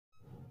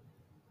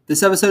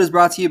This episode is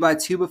brought to you by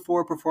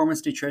 2Before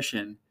Performance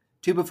Nutrition.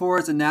 2Before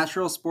is a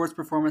natural sports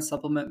performance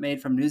supplement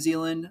made from New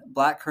Zealand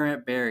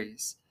blackcurrant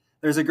berries.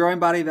 There's a growing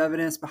body of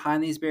evidence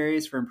behind these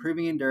berries for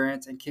improving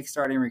endurance and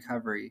kickstarting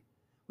recovery.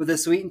 With a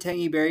sweet and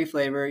tangy berry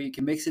flavor, you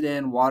can mix it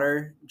in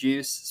water,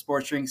 juice,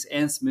 sports drinks,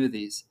 and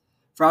smoothies.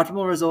 For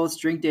optimal results,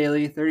 drink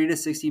daily 30 to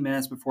 60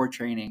 minutes before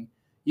training.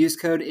 Use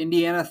code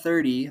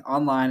Indiana30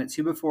 online at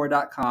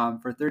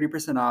 2before.com for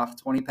 30%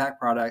 off 20-pack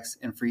products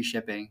and free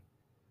shipping.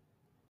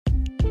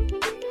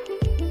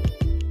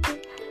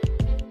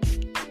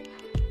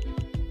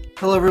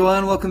 Hello,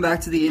 everyone. Welcome back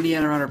to the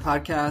Indiana Runner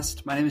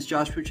Podcast. My name is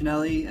Josh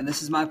Puccinelli, and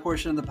this is my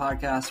portion of the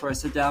podcast where I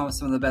sit down with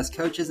some of the best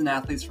coaches and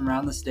athletes from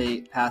around the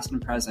state, past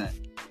and present.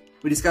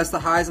 We discuss the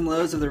highs and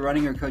lows of their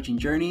running or coaching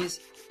journeys,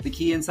 the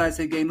key insights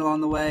they've gained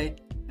along the way,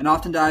 and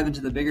often dive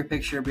into the bigger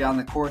picture beyond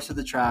the course of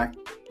the track,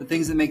 the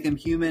things that make them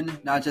human,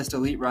 not just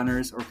elite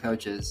runners or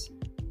coaches.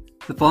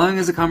 The following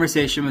is a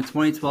conversation with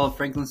 2012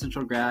 Franklin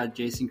Central grad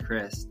Jason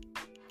Crist.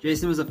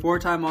 Jason was a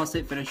four-time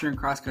All-State finisher in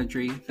cross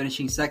country,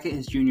 finishing second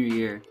his junior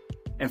year,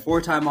 and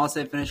four-time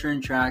All-State finisher in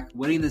track,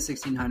 winning the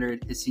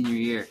 1600 his senior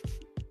year.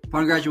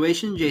 Upon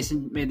graduation,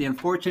 Jason made the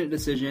unfortunate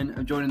decision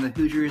of joining the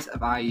Hoosiers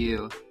of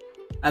IU.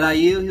 At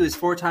IU, he was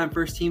four-time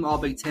first-team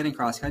All-Big Ten in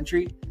cross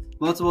country,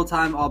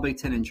 multiple-time All-Big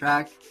Ten in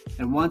track,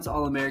 and once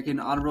All-American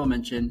honorable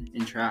mention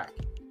in track.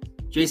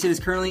 Jason is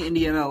currently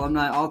Indiana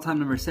alumni all-time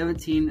number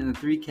 17 in the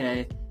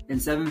 3K in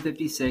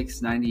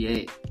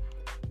 7:56.98.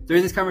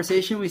 During this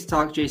conversation, we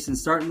talked Jason's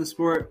start in the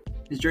sport,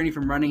 his journey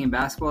from running in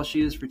basketball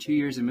shoes for 2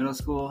 years in middle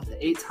school to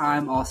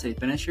 8-time All-State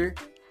finisher,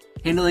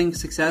 handling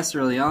success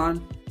early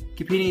on,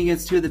 competing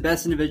against two of the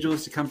best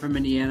individuals to come from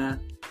Indiana,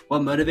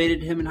 what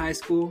motivated him in high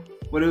school,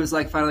 what it was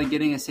like finally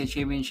getting a state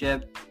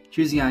championship,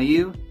 choosing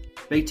IU,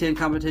 Big Ten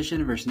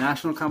competition versus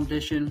national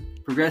competition,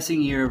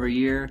 progressing year over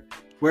year,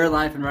 where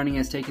life and running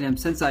has taken him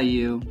since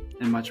IU,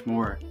 and much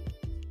more.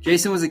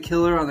 Jason was a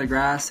killer on the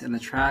grass and the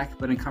track,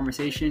 but in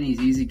conversation,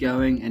 he's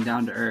easygoing and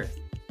down to earth.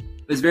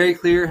 It was very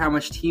clear how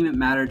much team it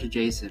mattered to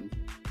Jason.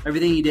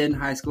 Everything he did in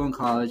high school and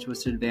college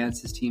was to advance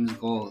his team's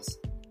goals.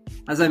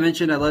 As I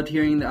mentioned, I loved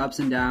hearing the ups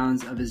and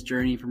downs of his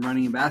journey from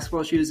running in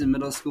basketball shoes in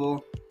middle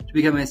school to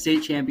becoming a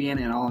state champion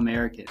and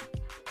All-American.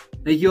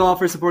 Thank you all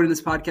for supporting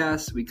this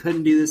podcast. We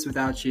couldn't do this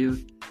without you.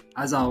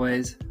 As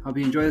always, hope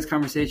you enjoy this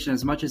conversation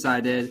as much as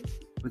I did.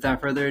 Without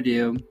further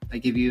ado, I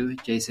give you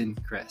Jason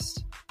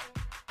Crist.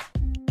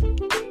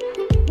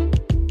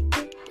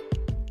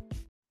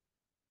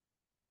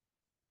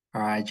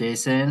 All right,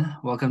 Jason,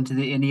 welcome to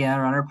the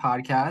Indiana Runner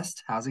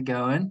Podcast. How's it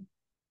going?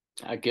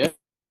 Good.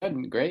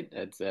 Great.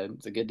 It's a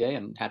good day.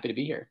 I'm happy to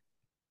be here.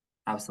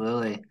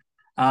 Absolutely.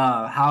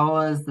 How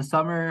was the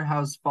summer?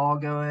 How's fall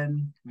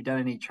going? Have you done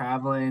any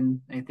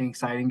traveling? Anything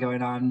exciting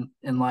going on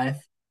in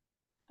life?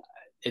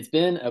 It's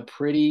been a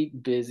pretty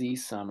busy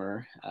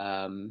summer.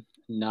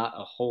 Not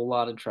a whole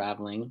lot of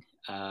traveling.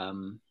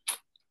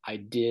 I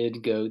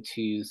did go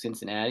to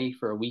Cincinnati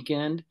for a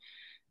weekend.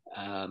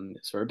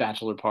 For a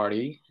bachelor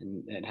party,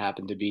 and it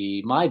happened to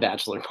be my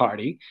bachelor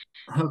party.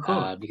 Oh,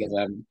 cool. Because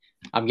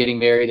I'm getting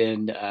married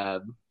in a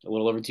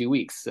little over 2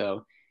 weeks.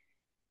 So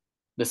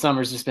the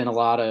summer's just been a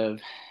lot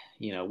of,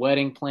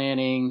 wedding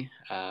planning.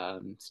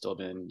 Still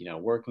been,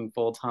 working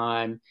full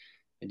time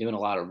and doing a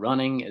lot of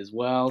running as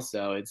well.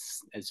 So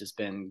it's just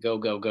been go,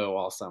 go, go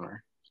all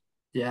summer.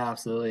 Yeah,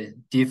 absolutely.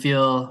 Do you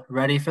feel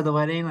ready for the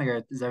wedding?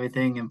 Is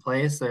everything in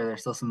place, or are there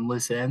still some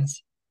loose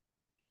ends?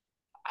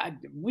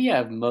 We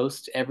have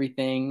most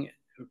everything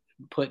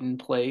put in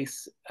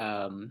place.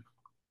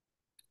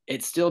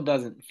 It still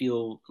doesn't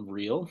feel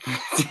real.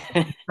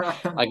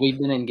 Like we've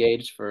been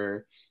engaged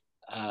for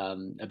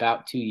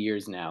about 2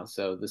 years now.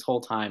 So this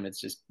whole time it's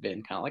just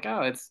been kind of like,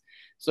 oh, it's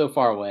so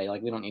far away.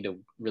 Like we don't need to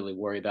really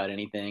worry about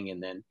anything.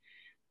 And then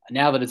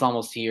now that it's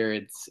almost here,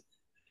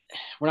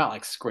 we're not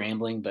like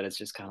scrambling, but it's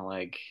just kind of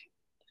like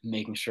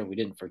making sure we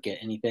didn't forget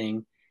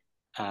anything.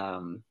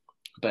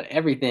 But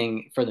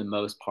everything for the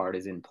most part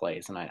is in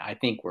place, and I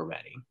think we're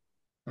ready.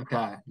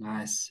 Okay,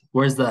 nice.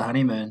 Where's the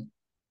honeymoon?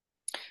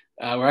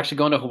 We're actually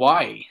going to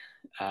Hawaii.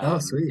 Oh,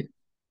 sweet.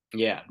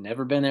 Yeah,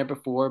 never been there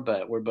before,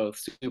 but we're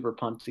both super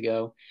pumped to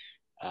go.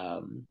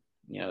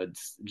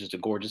 It's just a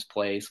gorgeous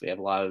place. We have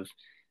a lot of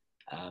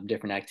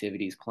different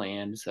activities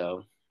planned,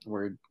 so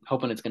we're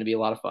hoping it's going to be a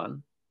lot of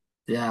fun.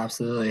 Yeah,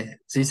 absolutely.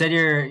 So you said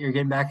you're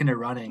getting back into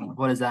running.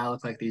 What does that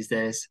look like these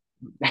days?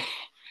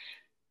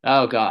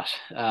 Oh gosh,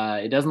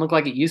 it doesn't look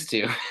like it used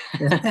to.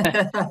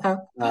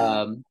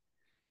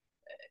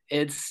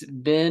 It's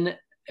been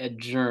a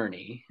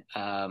journey.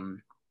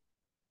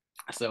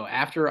 So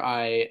after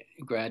I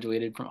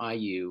graduated from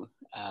IU,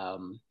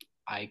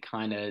 I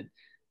kind of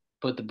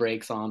put the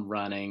brakes on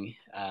running.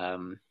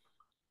 I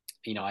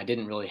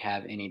didn't really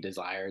have any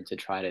desire to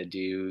try to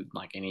do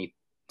like any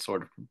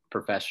sort of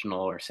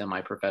professional or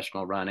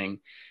semi-professional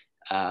running.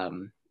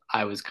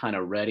 I was kind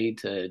of ready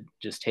to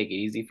just take it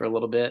easy for a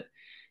little bit.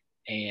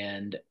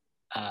 And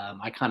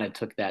I kind of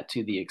took that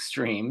to the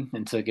extreme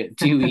and took it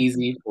too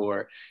easy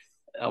for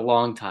a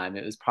long time.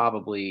 It was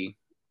probably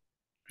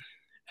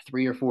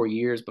 3 or 4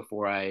 years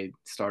before I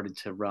started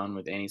to run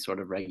with any sort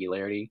of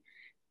regularity.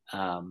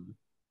 Um,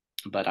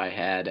 but I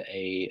had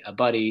a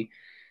buddy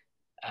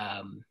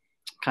um,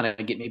 kind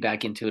of get me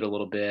back into it a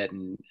little bit.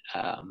 And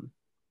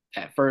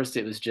at first,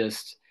 it was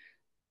just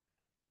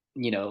a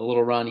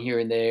little run here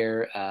and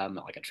there,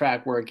 like a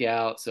track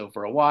workout. So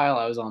for a while,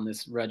 I was on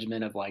this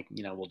regimen of like,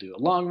 we'll do a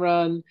long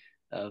run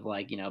of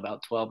like,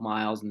 about 12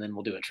 miles, and then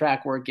we'll do a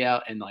track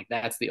workout. And like,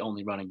 that's the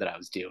only running that I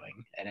was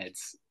doing. And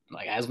it's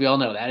like, as we all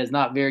know, that is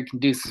not very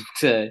conducive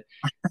to,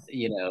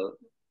 you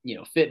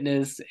know,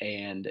 fitness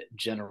and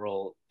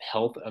general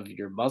health of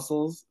your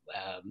muscles.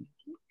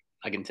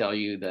 I can tell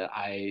you that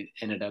I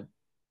ended up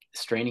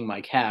straining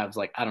my calves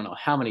like I don't know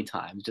how many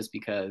times just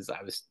because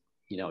I was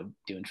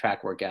doing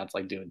track workouts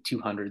like doing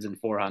 200s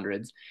and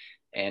 400s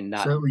and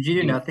not So would you do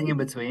being nothing in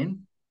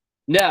between?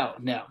 no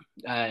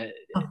uh,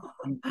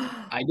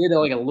 I did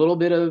like a little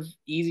bit of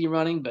easy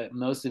running, but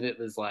most of it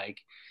was like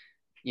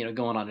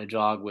going on a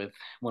jog with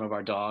one of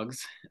our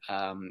dogs.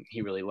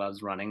 He really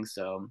loves running,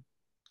 so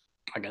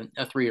like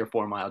a 3 or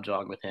 4 mile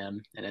jog with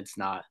him, and it's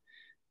not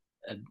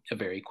a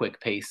very quick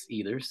pace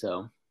either,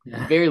 so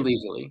Yeah. very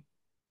leisurely.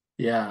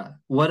 Yeah.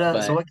 So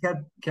But what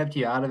kept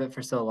you out of it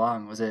for so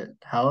long? Was it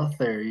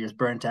health or you just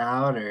burnt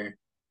out or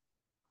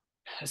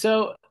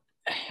so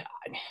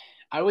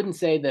I wouldn't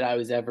say that I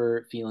was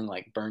ever feeling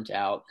like burnt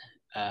out,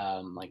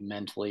 like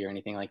mentally or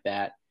anything like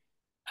that.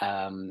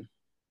 Um,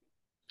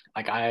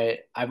 like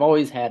I've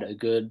always had a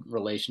good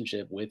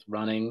relationship with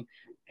running,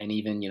 and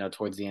even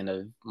towards the end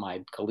of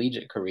my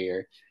collegiate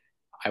career,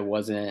 I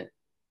wasn't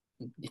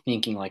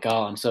thinking like,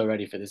 oh, I'm so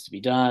ready for this to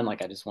be done.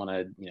 Like I just want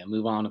to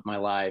move on with my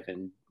life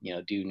and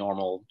do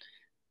normal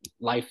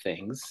life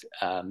things.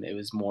 It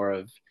was more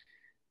of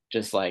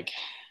just like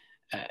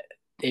uh,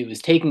 it was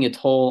taking a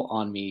toll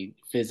on me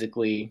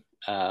physically.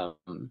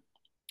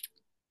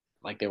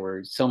 Like there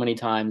were so many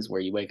times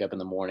where you wake up in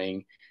the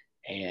morning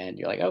and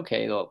you're like,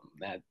 okay, well,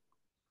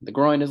 the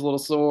groin is a little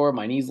sore,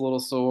 my knee's a little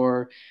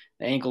sore,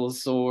 the ankle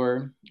is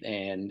sore,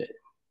 and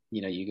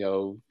you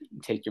go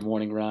take your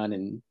morning run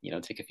and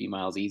take a few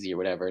miles easy or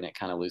whatever, and it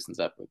kind of loosens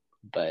up.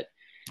 But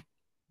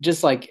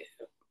just like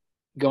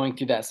going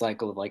through that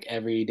cycle of like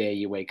every day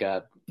you wake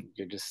up,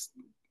 you're just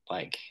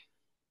like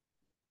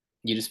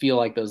you just feel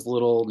like those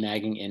little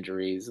nagging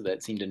injuries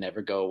that seem to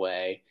never go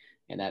away,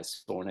 and that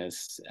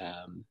soreness,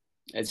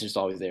 it's just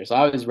always there. So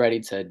I was ready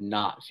to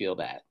not feel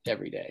that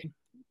every day.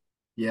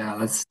 yeah,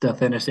 that's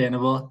definitely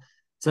understandable.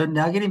 So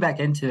now getting back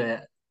into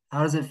it,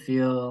 how does it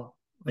feel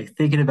like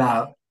thinking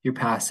about your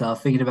past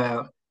self, thinking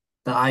about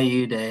the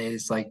IU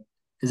days? Like,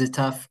 is it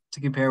tough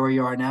to compare where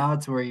you are now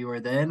to where you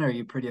were then, or are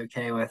you pretty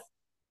okay with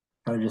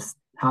kind of just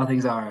how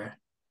things are?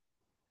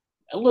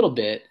 A little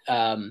bit.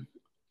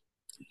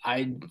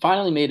 I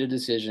finally made a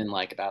decision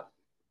like about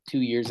 2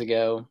 years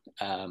ago.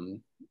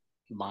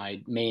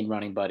 My main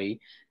running buddy,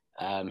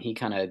 he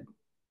kind of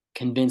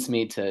convinced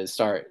me to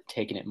start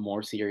taking it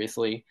more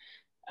seriously.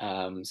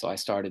 So I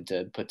started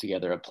to put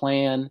together a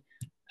plan.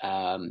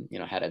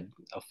 Had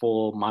a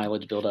full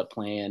mileage build-up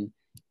plan,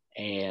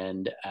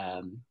 and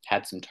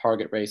had some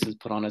target races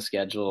put on a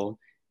schedule.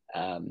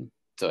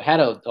 So it had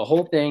a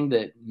whole thing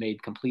that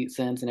made complete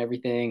sense and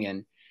everything.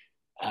 And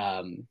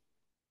um,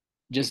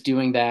 just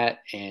doing that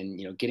and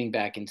getting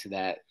back into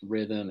that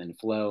rhythm and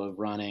flow of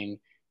running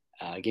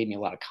gave me a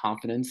lot of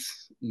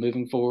confidence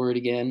moving forward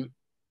again.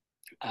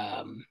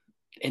 Um,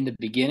 in the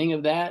beginning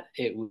of that,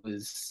 it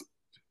was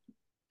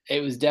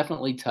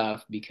definitely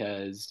tough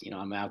because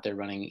I'm out there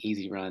running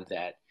easy runs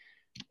at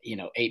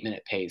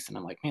 8-minute pace, and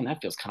I'm like, man,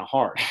 that feels kind of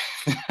hard.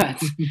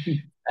 that's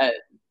that,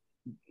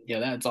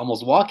 that's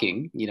almost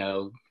walking.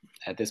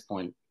 At this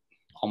point,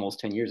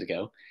 almost 10 years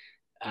ago.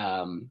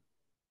 Um,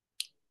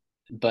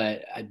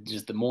 but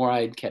the more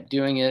I kept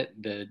doing it,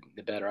 the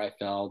better I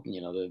felt.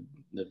 The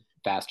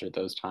faster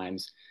those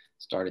times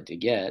started to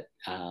get.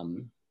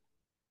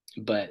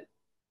 But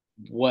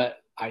what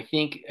I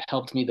think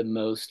helped me the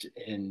most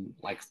in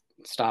like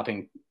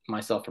stopping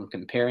myself from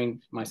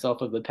comparing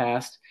myself of the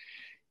past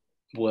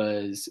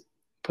was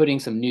putting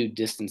some new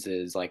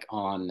distances like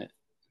on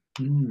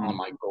Mm.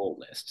 my goal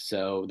list.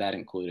 So that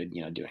included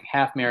doing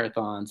half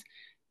marathons,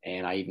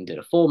 and I even did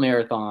a full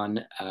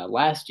marathon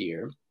last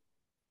year.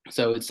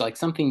 So it's like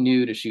something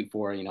new to shoot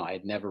for. I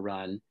had never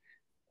run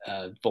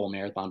a full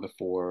marathon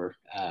before.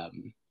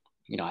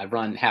 I've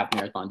run half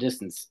marathon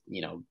distance,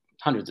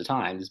 hundreds of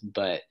times,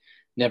 but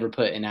never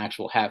put an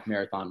actual half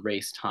marathon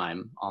race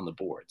time on the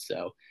board.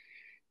 So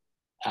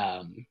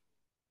um,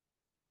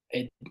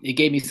 it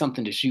gave me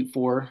something to shoot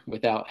for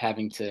without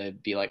having to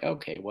be like,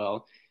 okay,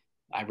 well,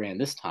 I ran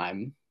this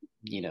time,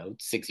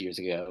 6 years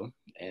ago,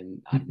 and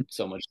I'm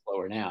so much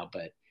slower now.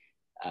 But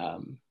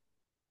um,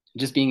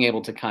 just being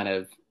able to kind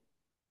of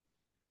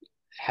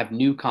have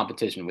new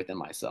competition within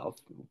myself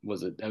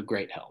was a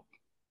great help.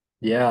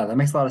 Yeah, that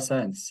makes a lot of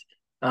sense.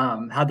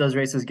 How'd those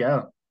races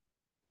go?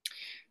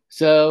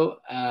 So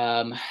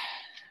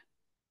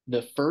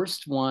the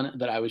first one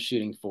that I was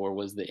shooting for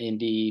was the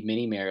Indy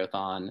Mini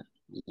Marathon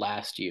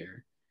last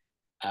year.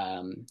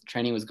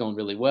 Training was going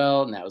really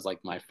well, and that was like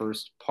my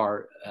first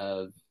part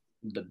of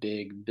the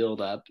big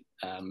build up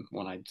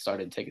when I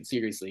started to take it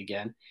seriously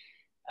again.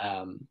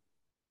 Um,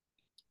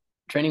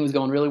 Training was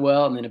going really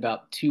well, and then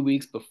about 2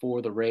 weeks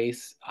before the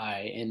race,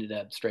 I ended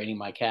up straining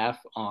my calf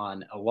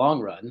on a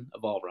long run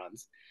of all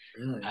runs.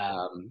 Really?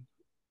 Um,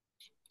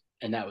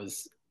 and that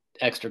was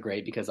extra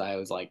great because I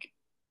was like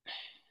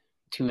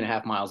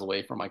 2.5 miles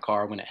away from my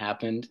car when it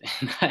happened,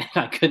 and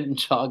I couldn't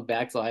jog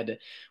back, so I had to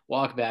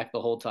walk back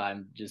the whole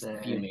time, just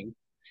Dang. fuming.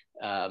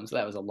 So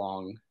that was a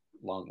long,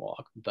 long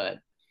walk, but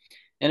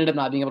ended up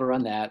not being able to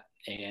run that,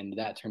 and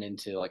that turned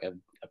into like a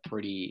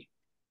pretty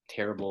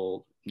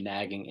terrible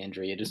nagging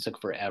injury. It just took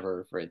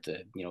forever for it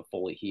to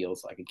fully heal,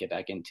 so I could get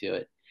back into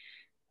it.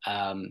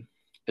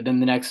 But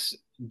then the next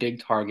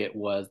big target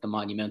was the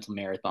Monumental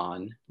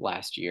Marathon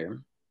last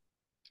year,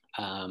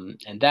 and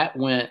that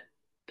went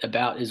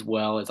about as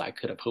well as I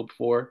could have hoped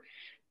for.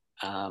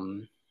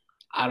 Um,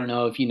 I don't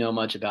know if you know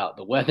much about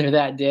the weather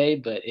that day,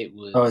 but it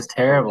Oh, it's was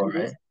terrible, right?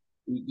 horrendous.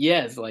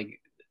 Yes, like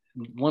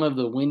one of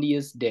the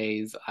windiest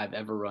days I've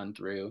ever run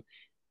through.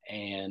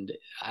 And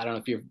I don't know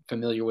if you're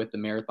familiar with the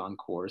marathon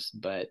course,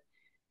 but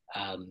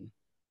um,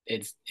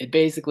 it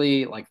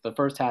basically like the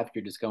first half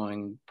you're just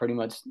going pretty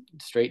much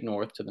straight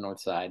north to the north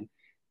side,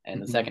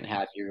 and the Mhm. second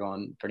half you're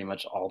going pretty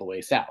much all the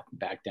way south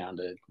back down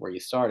to where you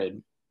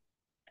started.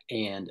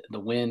 And the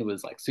wind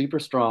was like super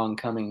strong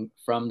coming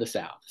from the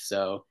south.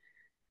 So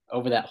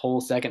over that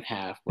whole second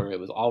half where it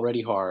was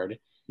already hard,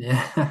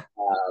 Yeah.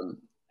 um,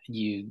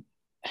 you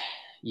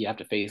you have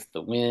to face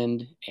the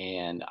wind,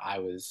 and I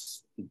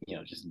was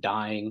just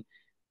dying.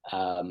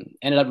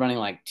 Ended up running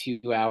like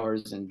 2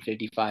 hours and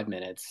 55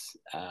 minutes,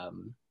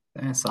 Dang,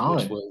 which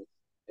solid. was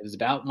it was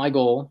about my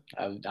goal.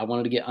 I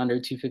wanted to get under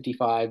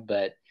 2:55,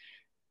 but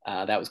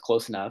that was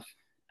close enough.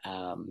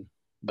 Um,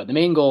 but the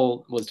main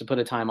goal was to put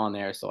a time on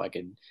there so I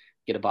could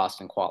get a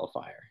Boston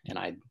qualifier, and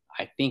I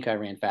think I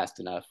ran fast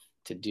enough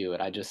to do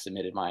it. I just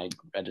submitted my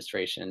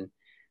registration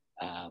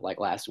like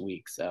last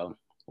week, so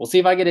we'll see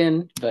if I get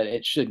in, but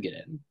it should get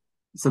in.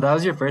 So that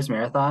was your first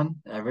marathon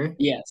ever?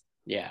 Yes,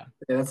 yeah.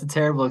 Yeah, that's a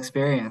terrible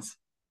experience.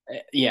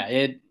 Yeah,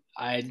 it.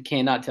 I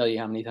cannot tell you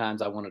how many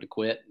times I wanted to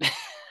quit,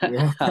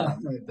 Yeah,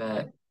 um, I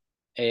bet.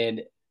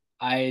 and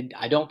I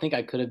don't think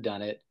I could have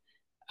done it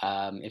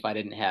if I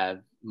didn't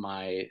have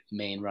my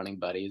main running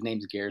buddy. His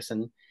name's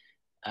Garrison.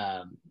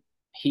 Um,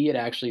 he had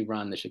actually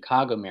run the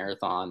Chicago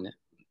Marathon.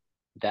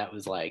 That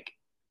was like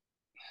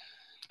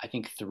I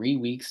think 3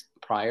 weeks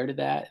prior to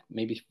that,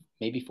 maybe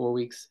 4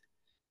 weeks,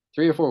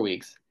 3 or 4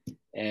 weeks,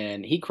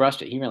 and he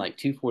crushed it. He ran like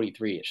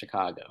 2:43 at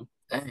Chicago,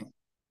 Dang.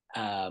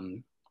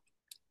 um,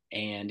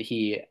 and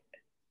he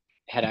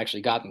had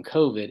actually gotten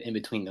COVID in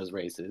between those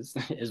races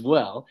as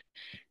well.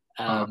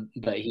 Oh,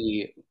 But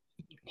he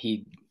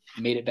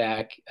made it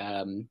back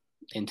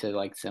into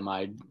like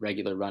semi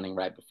regular running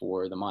right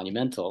before the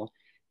Monumental,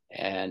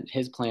 and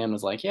his plan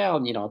was like, yeah,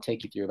 I'll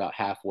take you through about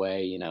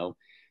halfway,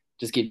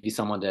 just give you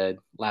someone to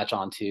latch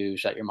onto,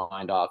 shut your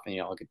mind off, and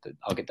I'll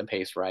get the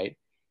pace right.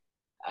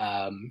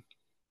 Um,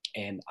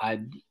 and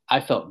I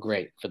felt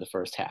great for the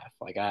first half.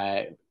 Like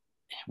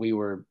we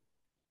were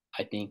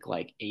I think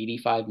like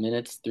 85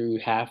 minutes through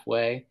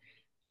halfway,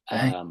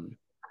 dang. um,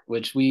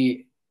 which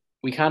we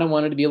kind of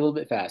wanted to be a little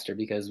bit faster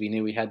because we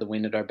knew we had the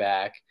wind at our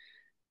back.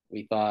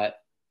 We thought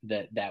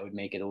that would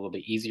make it a little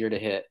bit easier to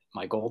hit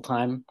my goal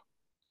time,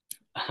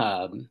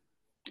 um,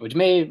 which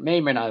may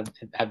not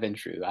have been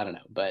true. I don't know,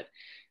 but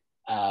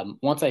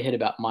once I hit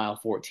about mile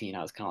 14,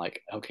 I was kind of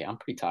like, okay, I'm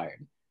pretty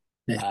tired.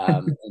 Yeah.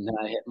 And then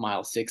I hit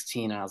mile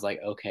 16, and I was like,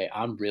 okay,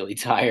 I'm really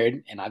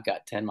tired, and I've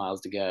got 10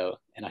 miles to go.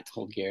 And I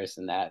told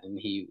Garrison that, and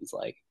he was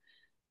like,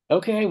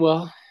 okay,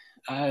 well,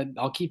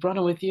 I'll keep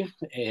running with you.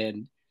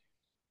 And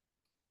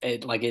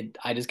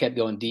I just kept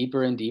going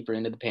deeper and deeper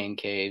into the pain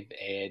cave,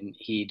 and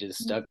he just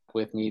stuck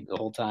with me the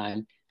whole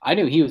time. I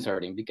knew he was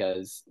hurting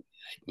because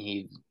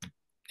he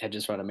had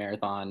just run a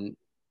marathon,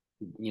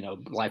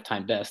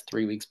 lifetime best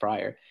 3 weeks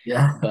prior,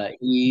 Yeah. but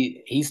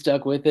he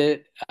stuck with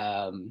it.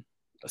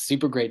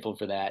 Super grateful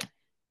for that.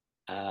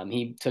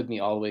 He took me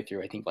all the way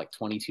through, I think like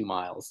 22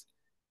 miles,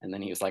 and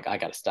then he was like, I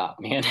gotta stop,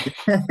 man.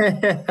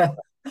 I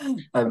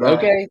Like, bet.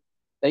 okay,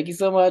 thank you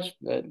so much,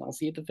 but I'll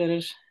see you at the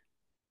finish.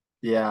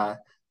 Yeah.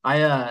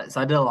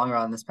 So I did a long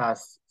run this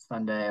past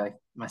Sunday, like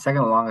my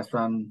second longest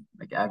run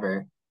like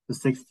ever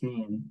was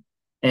 16.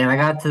 And I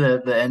got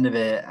to the end of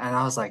it and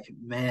I was like,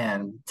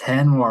 man,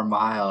 10 more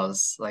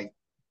miles. Like,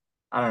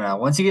 I don't know.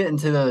 Once you get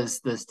into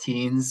those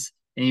teens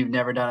and you've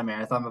never done a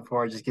marathon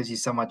before, it just gives you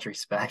so much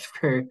respect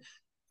for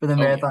the Oh yeah.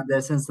 marathon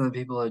distance and the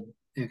people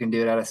who can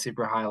do it at a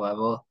super high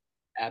level.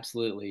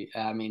 Absolutely.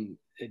 I mean,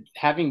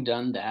 having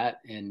done that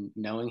and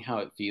knowing how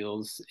it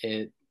feels,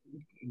 it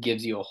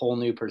gives you a whole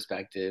new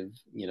perspective,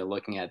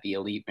 looking at the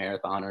elite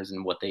marathoners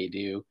and what they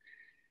do.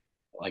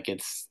 Like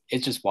it's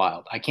just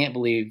wild. I can't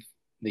believe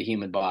the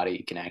human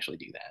body can actually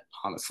do that,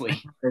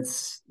 honestly.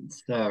 It's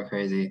so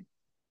crazy.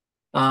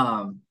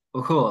 Well,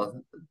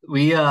 cool.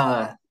 We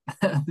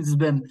this has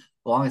been the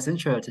longest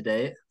intro to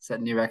date,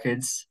 setting new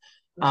records.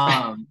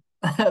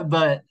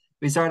 But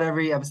we start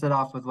every episode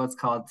off with what's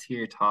called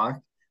Tier Talk.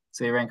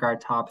 So we rank our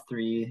top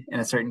three in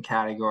a certain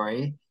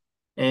category.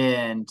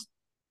 And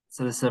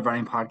so this is a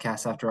running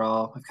podcast after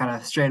all. We've kind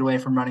of strayed away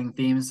from running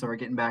themes, so we're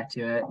getting back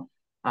to it.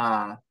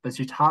 But it's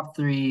your top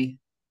three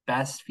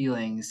best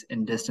feelings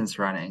in distance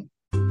running.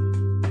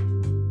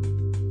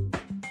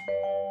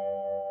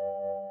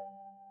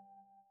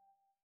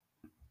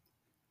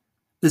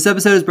 This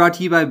episode is brought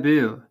to you by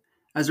Boo.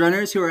 As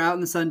runners who are out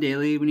in the sun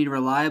daily, we need a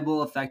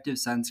reliable, effective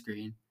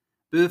sunscreen.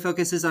 Boo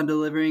focuses on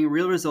delivering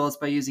real results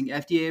by using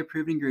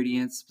FDA-approved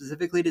ingredients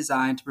specifically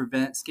designed to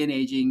prevent skin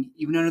aging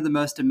even under the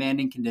most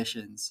demanding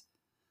conditions.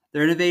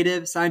 Their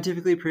innovative,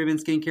 scientifically proven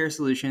skincare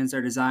solutions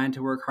are designed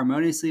to work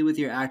harmoniously with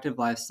your active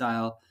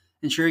lifestyle,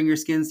 ensuring your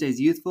skin stays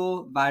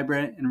youthful,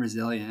 vibrant, and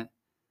resilient.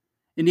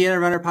 Indiana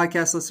Runner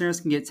Podcast listeners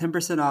can get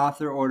 10% off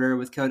their order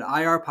with code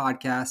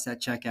IRPodcast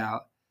at checkout.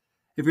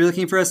 If you're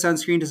looking for a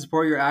sunscreen to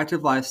support your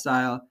active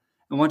lifestyle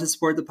and want to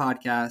support the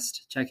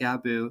podcast, check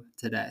out Boo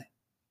today.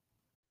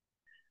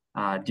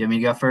 Do you want me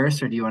to go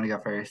first or do you want to go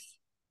first?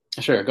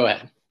 Sure, go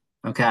ahead.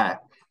 Okay.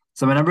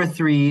 So my number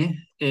three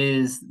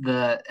is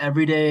the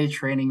everyday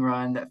training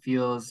run that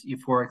feels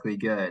euphorically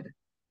good.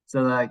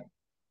 So like,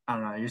 I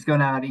don't know, you're just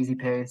going out easy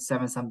pace,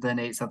 7-something,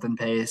 8-something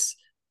pace.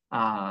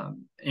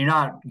 You're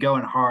not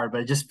going hard,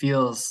 but it just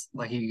feels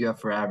like you could go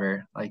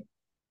forever. Like,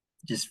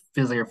 just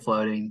feels like you're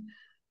floating.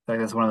 Like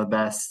that's one of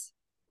the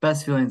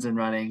best feelings in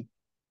running.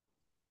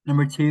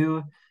 Number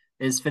two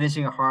is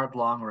finishing a hard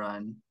long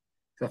run.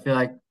 I feel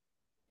like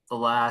the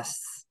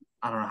last,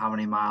 I don't know how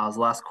many miles,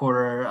 the last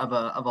quarter of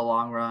a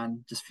long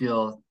run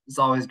it's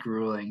always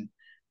grueling.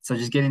 So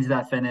just getting to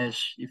that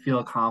finish, you feel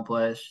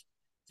accomplished.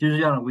 It's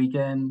usually on a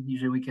weekend,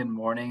 usually weekend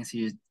morning. So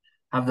you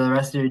have the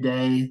rest of your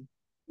day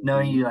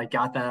knowing you like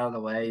got that out of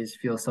the way, you just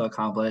feel so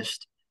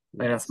accomplished.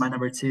 Like that's my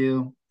number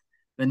two.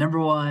 The number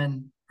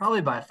one,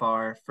 probably by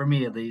far, for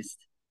me at least,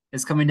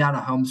 is coming down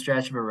a home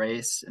stretch of a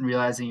race and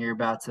realizing you're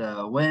about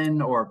to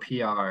win or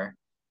PR.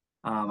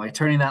 Like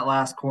turning that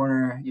last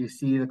corner, you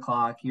see the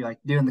clock, you like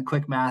doing the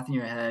quick math in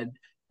your head,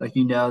 like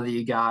you know that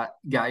you got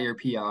your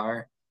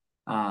PR.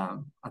 I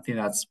think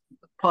that's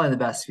probably the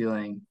best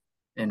feeling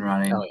in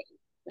running. Oh,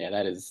 yeah,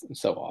 that is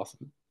so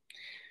awesome.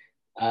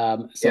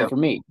 Yeah. For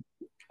me,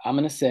 I'm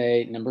gonna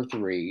say number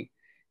three.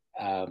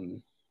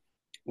 When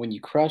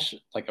you crush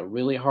like a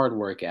really hard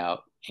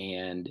workout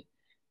and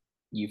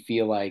you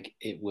feel like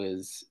it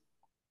was,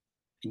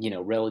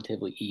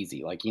 relatively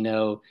easy, like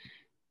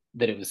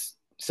that it was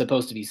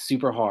supposed to be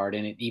super hard,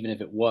 and even if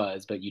it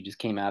was, but you just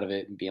came out of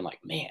it and being like,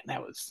 man,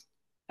 that was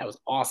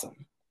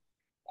awesome.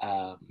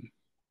 Um,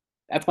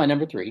 that's my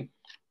number three.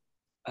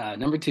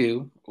 Number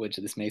two, which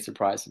this may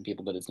surprise some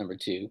people, but it's number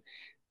two.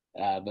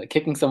 But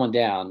kicking someone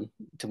down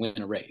to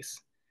win a race.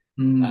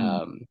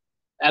 Mm.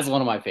 That's one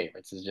of my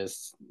favorites. Is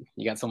just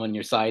you got someone in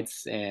your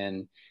sights,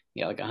 and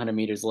you got like 100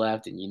 meters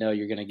left, and you know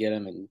you're gonna get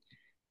them, and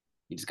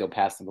you just go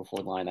past them before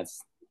the line.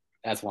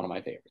 That's one of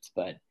my favorites.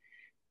 But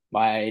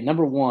my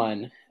number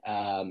one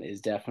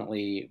is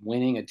definitely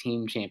winning a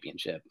team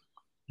championship.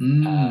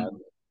 Mm.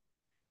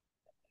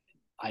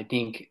 I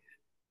think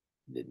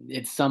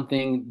it's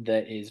something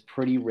that is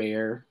pretty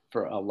rare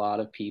for a lot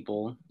of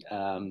people.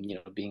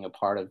 Being a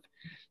part of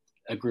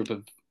a group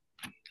of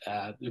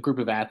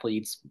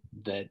athletes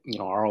that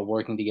are all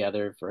working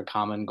together for a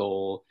common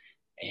goal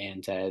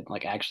and to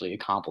like actually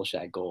accomplish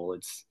that goal.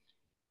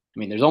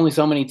 There's only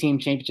so many team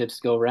championships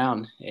to go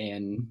around,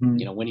 and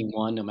Mm-hmm. winning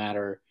one, no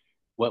matter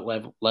what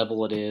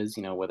level it is,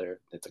 whether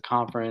it's a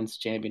conference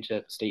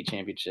championship, state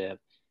championship,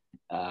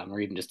 or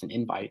even just an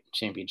invite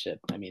championship.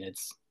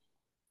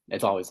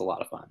 It's always a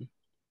lot of fun.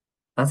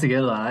 That's a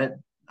good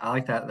one. I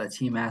like that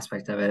team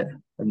aspect of it. I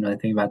didn't really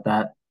think about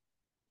that.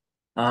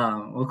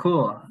 Well,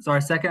 cool. So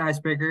our second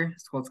icebreaker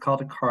is what's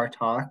called a car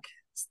talk.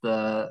 It's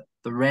the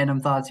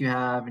random thoughts you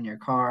have in your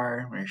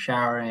car when you're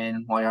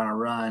showering, while you're on a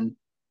run.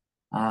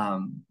 I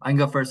can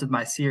go first with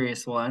my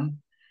serious one.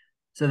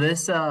 So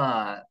this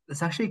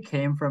actually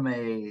came from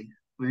my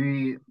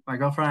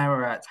girlfriend and I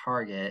were at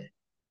Target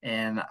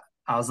and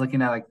I was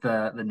looking at like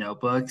the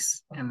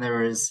notebooks and there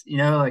was,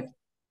 like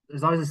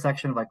there's always a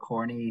section of like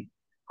corny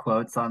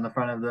quotes on the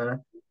front of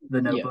the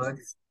Yes.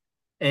 notebooks.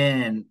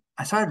 And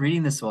I started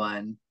reading this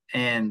one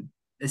and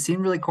it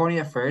seemed really corny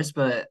at first,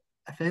 but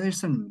I feel like there's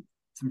some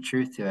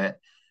truth to it.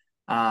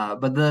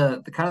 But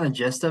the kind of the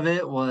gist of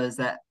it was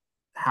that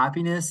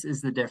happiness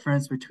is the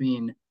difference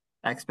between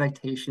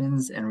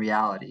expectations and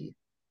reality.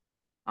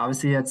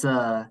 Obviously, it's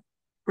a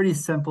pretty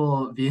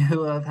simple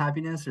view of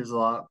happiness. There's a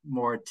lot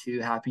more to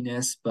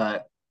happiness,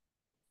 but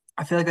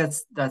I feel like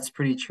that's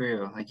pretty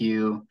true. Like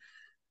you,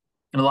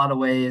 in a lot of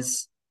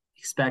ways,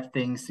 expect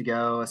things to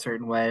go a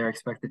certain way or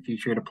expect the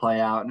future to play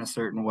out in a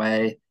certain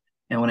way,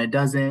 and when it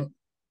doesn't,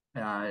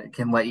 it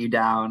can let you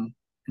down.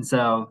 And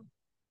so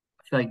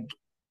I feel like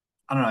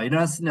I don't know. You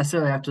don't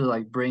necessarily have to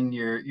like bring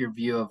your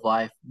view of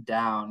life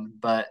down,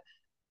 but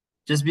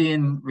just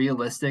being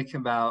realistic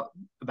about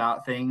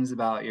things,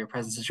 about your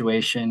present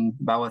situation,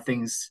 about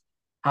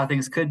how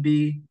things could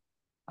be,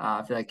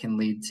 I feel like can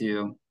lead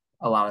to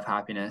a lot of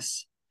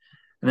happiness.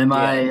 And then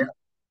Yeah.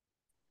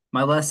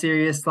 my less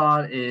serious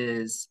thought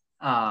is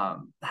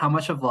how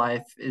much of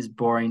life is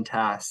boring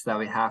tasks that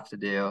we have to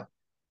do.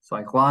 So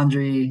like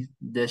laundry,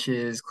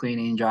 dishes,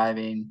 cleaning,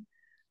 driving.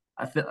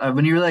 I feel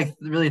when you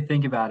really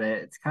think about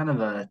it, it's kind of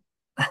a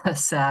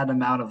sad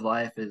amount of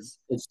life is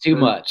It's too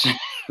those, much. yeah,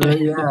 It's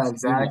too much.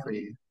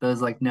 exactly.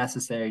 Those like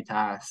necessary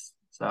tasks.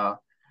 So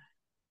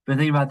been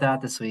thinking about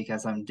that this week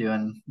as I'm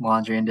doing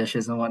laundry and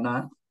dishes and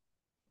whatnot.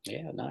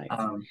 Yeah, nice.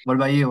 What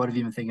about you? What have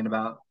you been thinking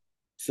about?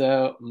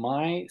 So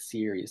my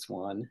serious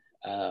one,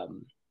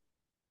 um,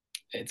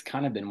 it's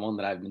kind of been one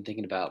that I've been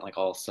thinking about like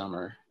all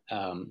summer.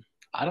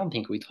 I don't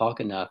think we talk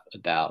enough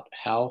about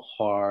how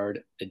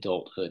hard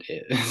adulthood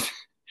is.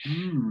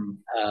 Hmm.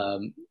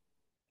 um,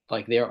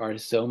 like there are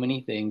so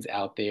many things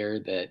out there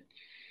that,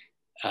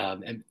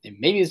 and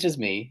maybe it's just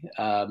me,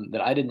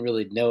 that I didn't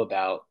really know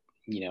about,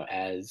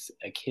 as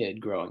a kid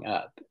growing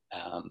up.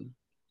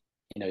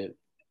 You know,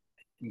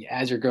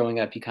 as you're growing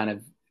up, you kind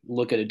of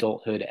look at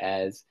adulthood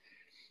as,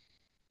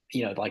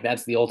 like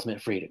that's the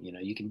ultimate freedom.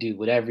 You can do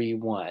whatever you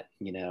want.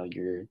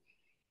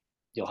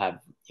 You'll have,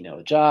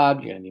 a job.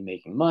 You're going to be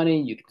making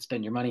money. You can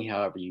spend your money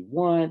however you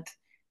want.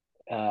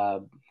 Uh,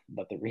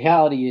 but the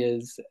reality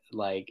is,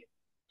 like,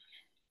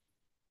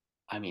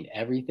 I mean,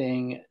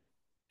 everything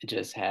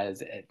just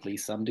has at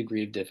least some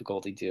degree of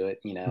difficulty to it.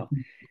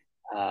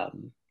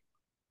 Um,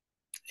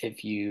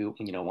 if you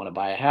want to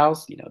buy a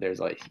house, there's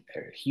like a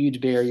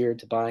huge barrier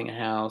to buying a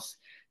house.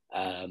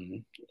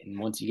 And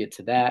once you get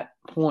to that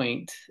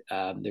point,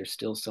 there's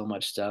still so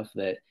much stuff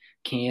that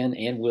can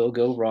and will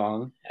go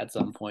wrong at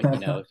some point.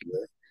 If your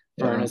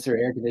Yeah. furnace or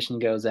air conditioning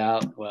goes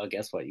out, well,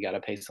 guess what? You got to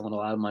pay someone a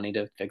lot of money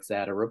to fix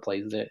that or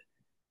replace it.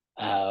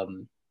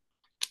 Um,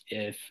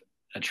 if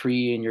a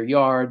tree in your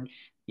yard,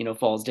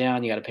 falls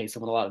down, you got to pay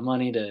someone a lot of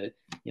money to,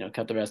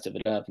 cut the rest of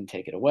it up and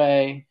take it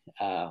away.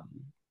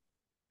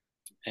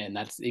 And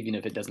that's even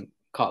if it doesn't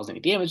cause any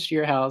damage to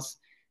your house.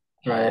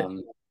 Right.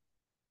 Um,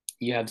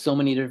 you have so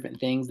many different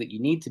things that you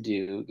need to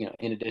do,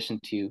 in addition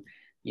to,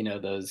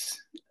 those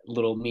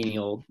little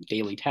menial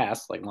daily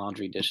tasks like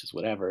laundry, dishes,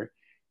 whatever.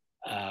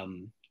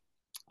 Um,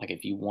 like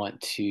if you want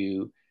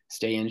to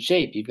stay in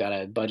shape, you've got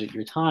to budget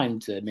your time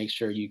to make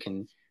sure you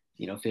can,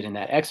 fit in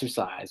that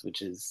exercise,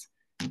 which is,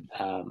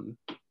 um,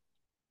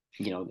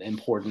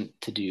 important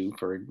to do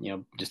for,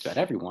 just about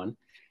everyone.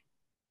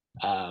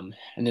 And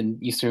then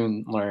you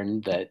soon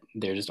learn that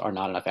there just are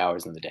not enough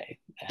hours in the day.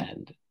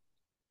 And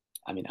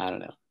I mean, I don't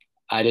know.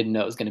 I didn't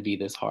know it was going to be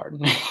this hard.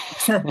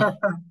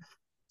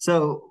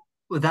 So,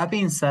 with that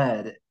being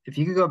said, if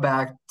you could go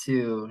back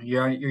to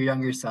your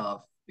younger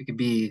self, it could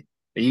be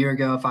a year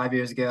ago, 5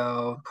 years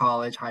ago,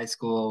 college, high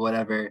school,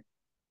 whatever.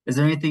 Is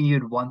there anything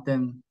you'd want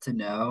them to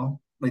know,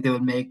 like that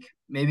would make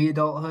maybe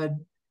adulthood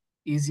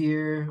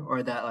easier,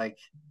 or that like,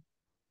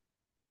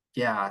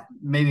 yeah,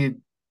 maybe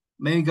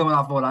going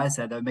off of what I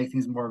said, that would make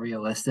things more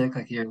realistic.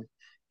 Like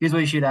here's what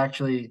you should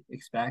actually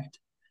expect.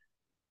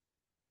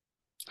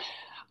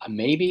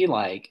 Maybe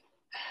like,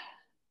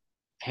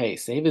 hey,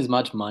 save as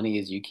much money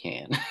as you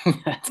can.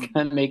 That's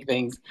going to make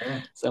things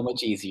Sure. so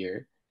much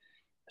easier.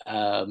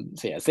 So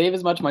yeah, save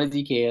as much money as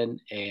you can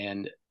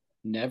and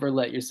never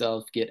let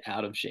yourself get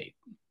out of shape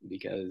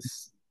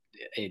because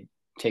it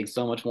takes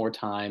so much more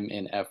time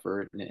and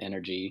effort and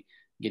energy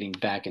getting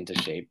back into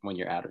shape when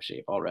you're out of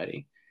shape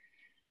already.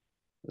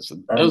 So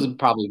those That, would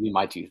probably be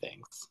my two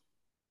things.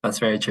 that's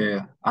very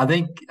true. I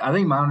think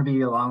mine would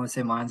be along the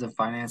same lines of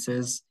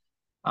finances.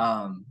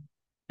 Um,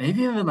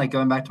 Maybe even like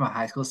going back to my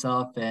high school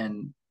self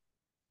and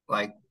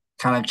like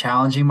kind of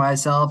challenging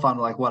myself on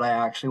like what I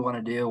actually want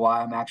to do,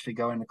 why I'm actually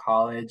going to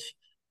college,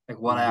 like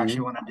what I actually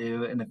Mm-hmm. want to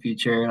do in the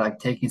future, like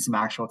taking some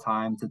actual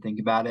time to think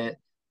about it.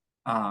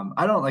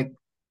 I don't like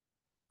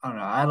I don't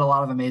know. I had a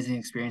lot of amazing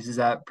experiences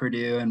at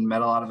Purdue and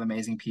met a lot of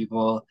amazing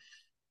people.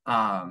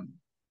 Um,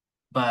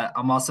 but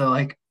I'm also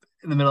like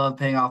in the middle of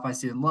paying off my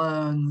student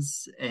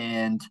loans.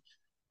 And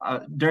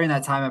during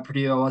that time at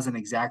Purdue, I wasn't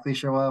exactly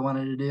sure what I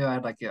wanted to do. I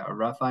had like a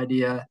rough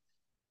idea.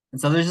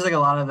 And so there's just like a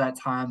lot of that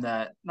time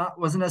that not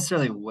wasn't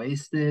necessarily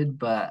wasted,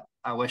 but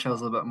I wish I was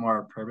a little bit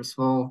more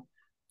purposeful.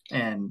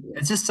 And Yeah.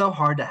 it's just so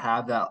hard to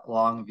have that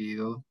long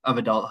view of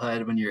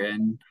adulthood when you're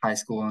in high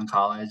school and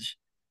college.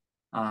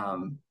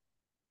 Um,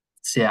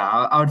 so yeah,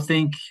 I would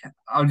think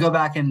I would go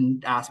back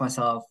and ask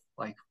myself,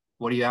 like,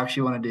 what do you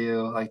actually want to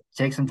do? Like,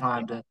 take some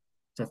time to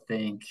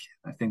think.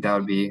 I think that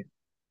would be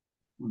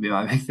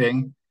my big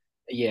thing.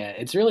 Yeah,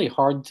 it's really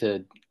hard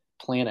to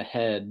plan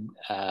ahead,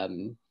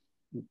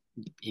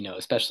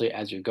 especially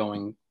as you're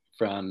going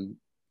from,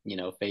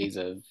 phase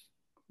of,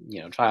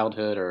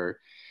 childhood or,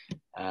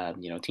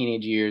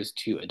 teenage years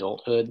to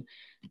adulthood.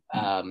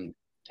 Um,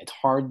 it's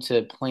hard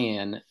to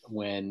plan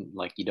when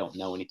like you don't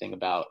know anything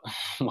about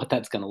what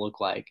that's going to look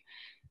like,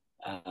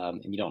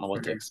 and you don't know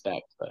what to Sure.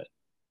 expect. But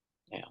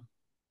yeah.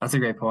 That's a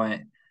great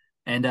point.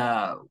 And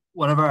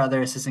one of our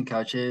other assistant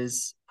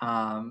coaches,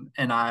 and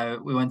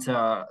we went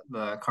to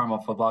the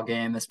Carmel football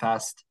game this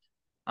past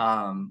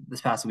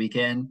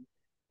weekend,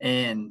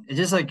 and it's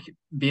just like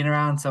being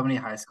around so many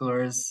high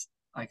schoolers.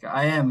 Like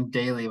I am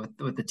daily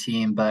with the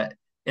team, but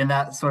in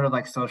that sort of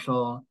like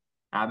social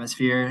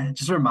atmosphere, it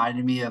just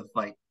reminded me of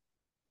like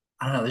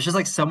I don't know, there's just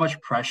like so much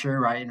pressure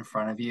right in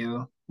front of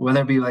you,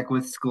 whether it be like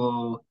with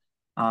school,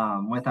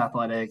 with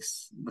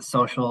athletics, the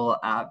social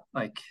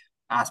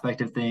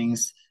aspect of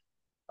things.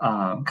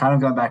 Kind of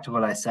going back to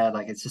what I said,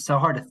 like it's just so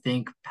hard to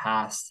think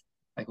past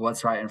like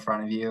what's right in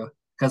front of you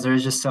because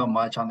there's just so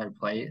much on their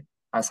plate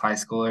as high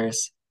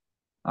schoolers.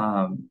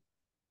 Um,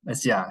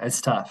 it's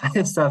tough.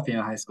 It's tough being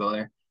a high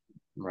schooler,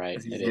 Right.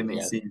 as It it is. may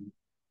Yes. seem.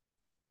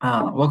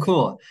 Well,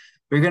 cool.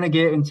 We're gonna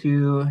get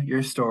into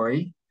your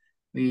story.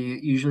 We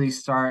usually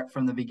start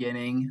from the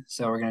beginning,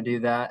 so we're gonna do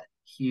that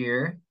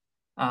here.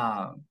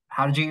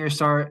 How did you get your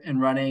start in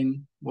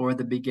running? What were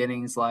the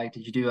beginnings like?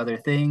 Did you do other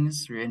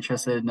things? Were you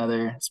interested in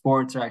other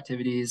sports or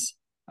activities?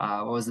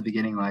 What was the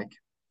beginning like?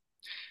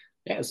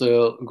 Yeah.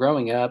 So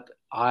growing up,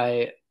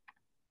 I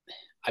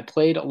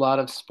played a lot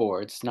of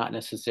sports, not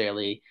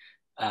necessarily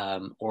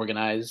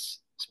organized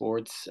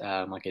sports.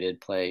 Like I did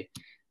play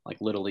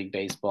like little league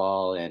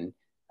baseball and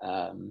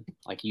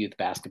like youth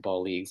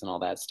basketball leagues and all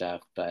that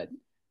stuff. But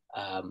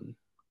um,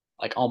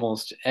 like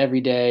almost every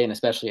day and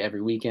especially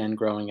every weekend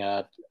growing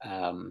up,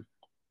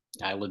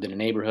 I lived in a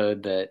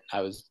neighborhood that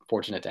I was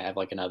fortunate to have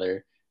like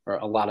another or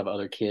a lot of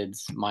other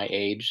kids my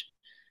age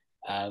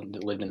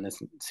that lived in this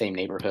same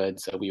neighborhood.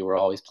 So we were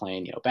always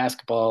playing,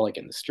 basketball like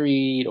in the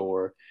street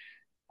or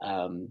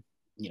um,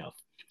 you know,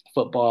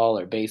 football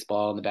or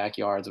baseball in the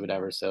backyards or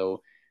whatever.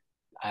 So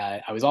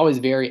I was always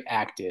very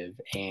active,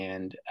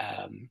 and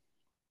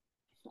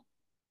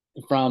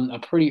from a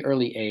pretty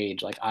early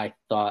age, like I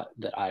thought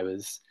that I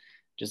was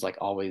just like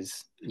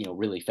always,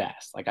 really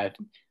fast. Like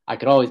I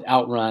could always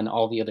outrun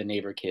all the other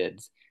neighbor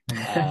kids.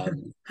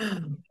 Um,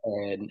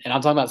 and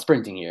I'm talking about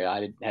sprinting here.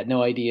 I had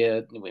no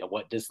idea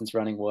what distance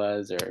running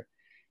was or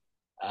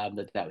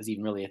that was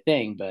even really a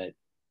thing. But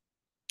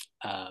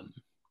um,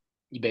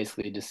 you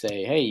basically just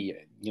say,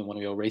 "Hey, you want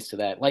to go race to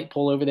that light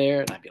pole over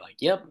there?" And I'd be like,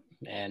 "Yep,"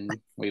 and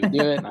we would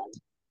do it. And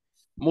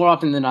more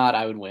often than not,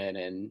 I would win.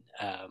 And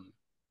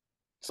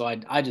so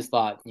I just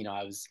thought,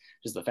 I was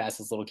just the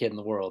fastest little kid in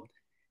the world.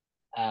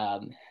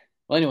 Um,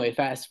 well, anyway,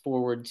 fast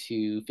forward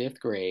to fifth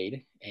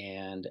grade,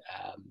 and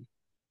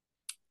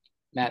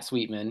Matt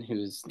Sweetman,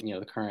 who's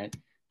the current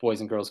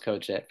boys and girls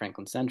coach at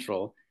Franklin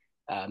Central,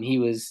 he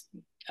was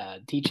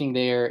teaching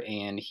there,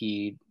 and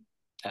he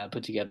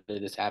put together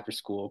this after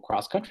school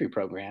cross country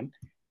program.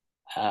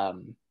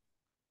 Um,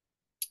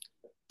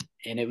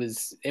 and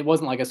it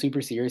wasn't like a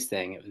super serious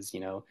thing. It was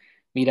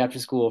meet after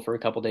school for a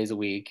couple days a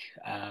week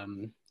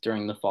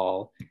during the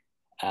fall,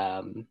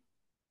 um,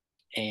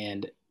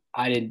 and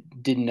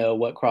didn't know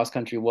what cross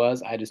country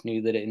was. I just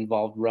knew that it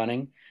involved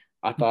running.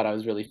 I thought I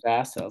was really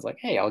fast, so I was like,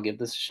 hey, I'll give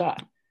this a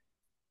shot.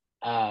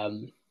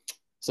 Um,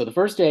 so the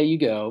first day you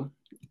go,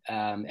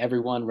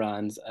 everyone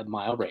runs a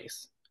mile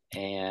race,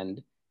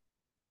 and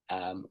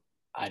um,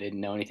 I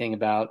didn't know anything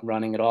about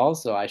running at all,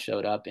 so I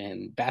showed up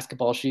in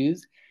basketball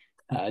shoes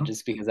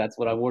just because that's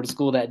what I wore to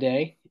school that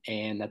day,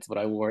 and that's what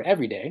I wore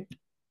every day.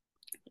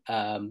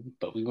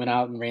 But we went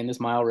out and ran this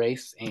mile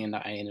race, and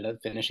I ended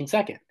up finishing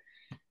second.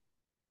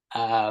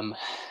 Um,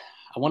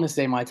 I want to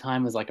say my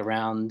time was like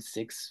around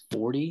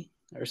 6:40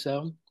 or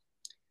so.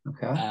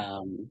 Okay.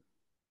 Um,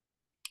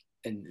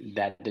 and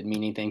that didn't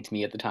mean anything to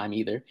me at the time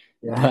either.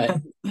 Yeah.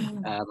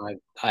 But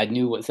I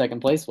knew what second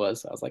place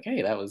was. So I was like,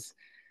 hey, that was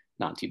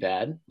not too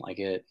bad. Like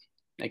it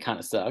kind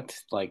of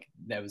sucked. Like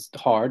that was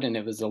hard and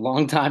it was a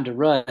long time to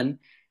run.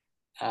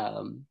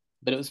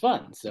 But it was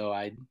fun. So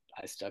I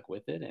stuck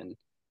with it. And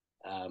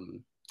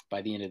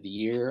by the end of the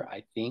year,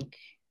 I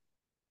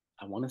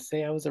want to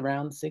say I was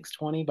around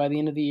 6:20 by the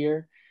end of the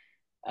year.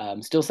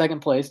 Still second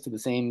place to the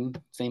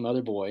same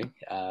other boy.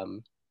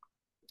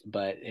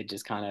 But it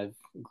just kind of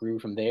grew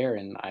from there,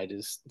 and I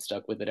just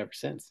stuck with it ever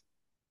since.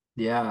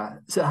 Yeah.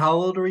 So how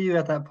old were you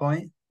at that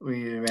point where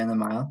you ran the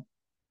mile?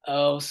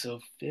 Oh, so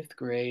fifth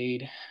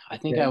grade, I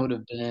think I Okay. would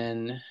have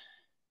been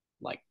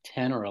like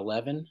 10 or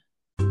 11.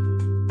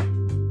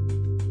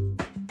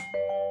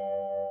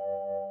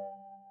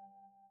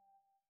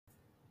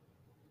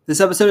 This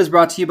episode is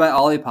brought to you by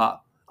Olipop.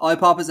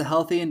 Olipop is a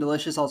healthy and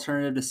delicious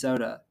alternative to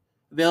soda.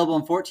 Available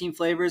in 14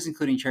 flavors,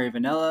 including cherry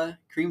vanilla,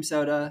 cream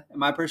soda, and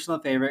my personal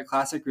favorite,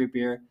 classic root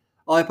beer,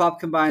 Olipop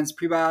combines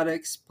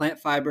prebiotics, plant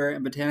fiber,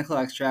 and botanical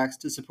extracts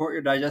to support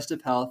your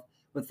digestive health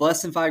with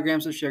less than 5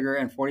 grams of sugar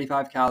and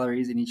 45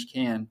 calories in each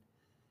can.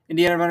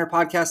 Indiana Runner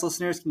podcast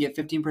listeners can get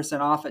 15%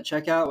 off at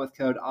checkout with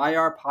code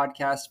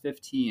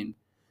IRPodcast15. If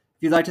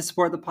you'd like to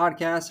support the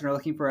podcast and are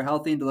looking for a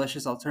healthy and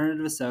delicious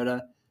alternative to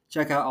soda,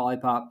 check out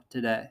Olipop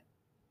today.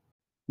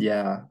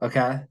 Yeah.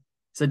 Okay.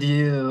 So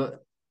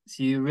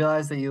you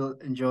realize that you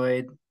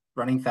enjoyed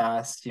running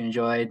fast, you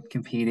enjoyed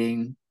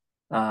competing,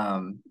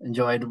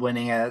 enjoyed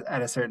winning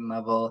at a certain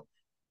level.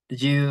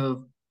 Did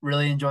you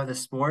really enjoy the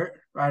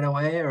sport right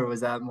away, or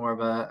was that more of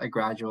a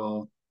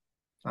gradual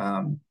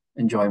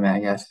enjoyment, I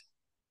guess?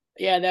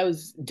 Yeah, that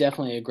was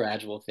definitely a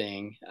gradual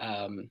thing.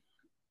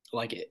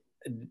 Like it,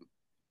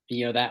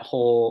 that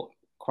whole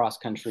cross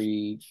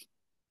country,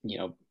 you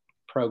know,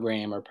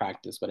 program or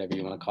practice, whatever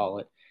you want to call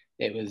it,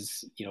 it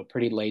was,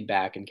 pretty laid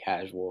back and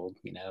casual.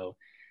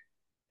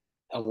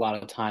 A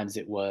lot of times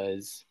it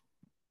was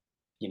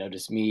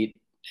just meet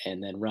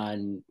and then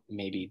run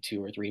maybe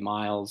 2 or 3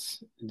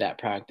 miles that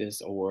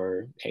practice,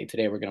 or hey,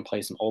 today we're going to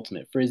play some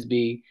ultimate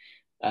frisbee.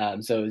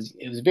 So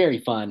it was very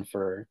fun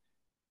for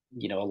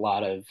a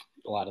lot of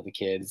the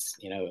kids.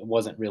 It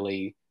wasn't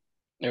really,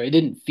 or it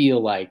didn't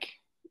feel like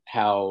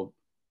how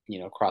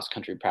cross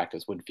country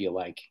practice would feel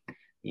like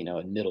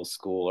in middle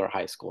school or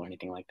high school or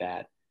anything like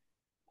that.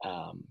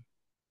 Um,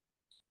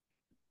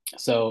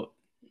 so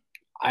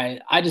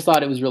I just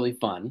thought it was really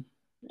fun,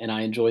 and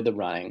I enjoyed the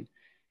running.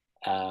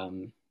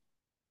 Um,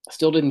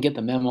 Still didn't get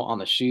the memo on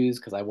the shoes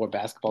because I wore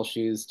basketball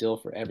shoes still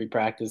for every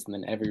practice and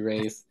then every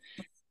race.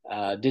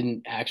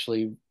 Didn't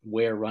actually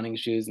wear running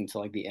shoes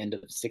until like the end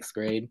of sixth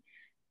grade.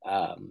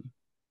 Um,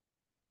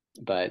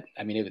 but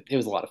I mean, it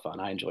was a lot of fun.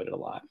 I enjoyed it a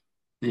lot.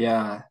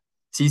 Yeah.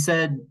 So you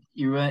said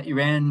you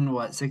ran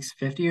what,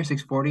 650 or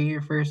 640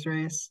 your first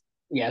race?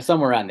 Yeah,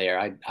 somewhere around there.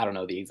 I don't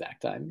know the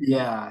exact time.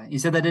 Yeah. You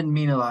said that didn't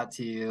mean a lot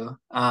to you.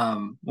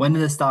 When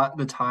did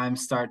the time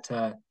start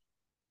to,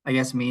 I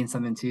guess, mean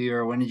something to you,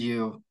 or when did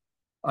you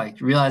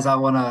like realize I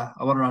wanna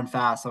run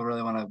fast, I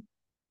really wanna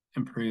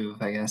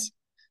improve, I guess.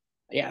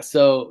 Yeah,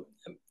 so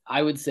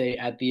I would say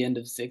at the end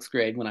of sixth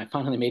grade, when I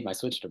finally made my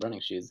switch to running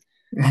shoes,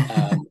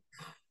 um,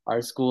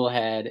 our school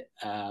had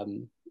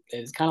it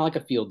was kind of like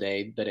a field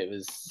day, but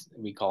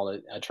we called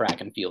it a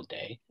track and field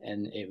day,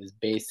 and it was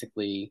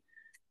basically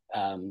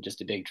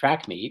just a big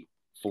track meet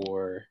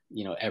for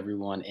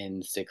everyone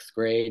in sixth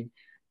grade.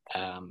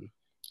 Um,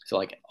 so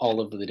like all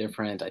of the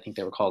different, I think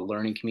they were called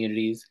learning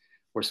communities,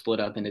 were split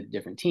up into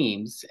different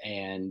teams,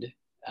 and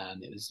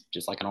it was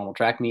just like a normal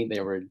track meet.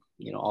 They were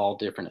all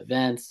different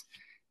events,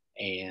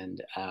 and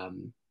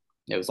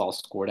it was all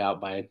scored out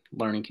by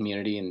learning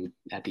community. And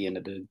at the end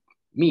of the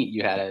meet,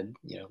 you had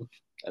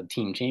a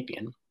team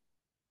champion.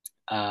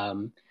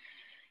 Um,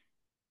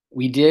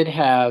 we did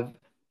have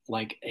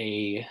like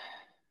a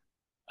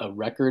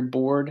record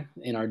board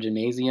in our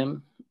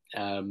gymnasium,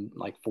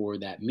 like for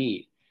that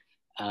meet.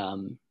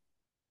 Um,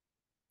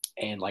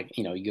 and like,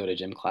 you go to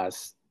gym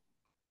class,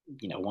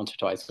 once or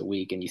twice a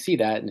week and you see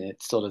that and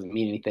it still doesn't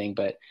mean anything.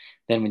 But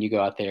then when you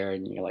go out there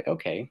and you're like,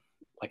 okay,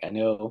 like I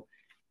know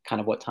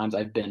kind of what times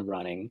I've been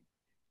running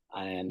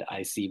and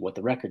I see what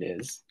the record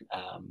is,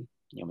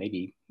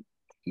 maybe,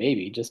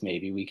 just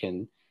maybe we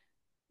can,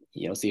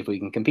 see if we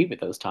can compete with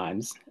those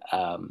times.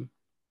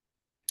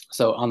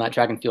 So on that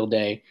track and field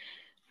day,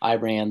 I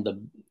ran the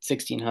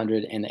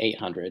 1600 and the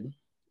 800.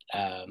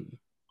 Um,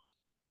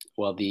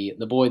 well, the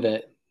boy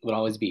that would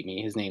always beat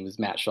me, his name was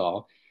Matt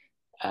Shaw.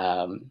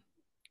 Um,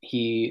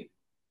 he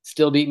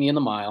still beat me in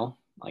the mile.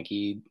 Like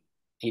he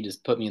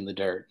just put me in the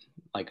dirt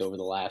like over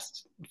the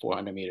last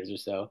 400 meters or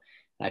so.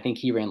 And I think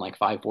he ran like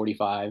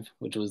 5:45,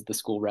 which was the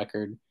school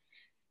record.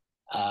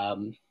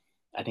 Um,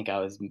 I think I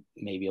was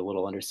maybe a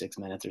little under 6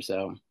 minutes or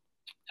so.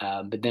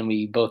 But then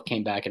we both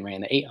came back and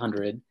ran the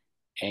 800,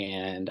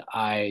 and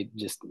I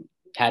just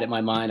had it in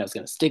my mind I was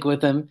going to stick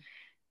with him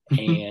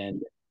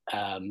and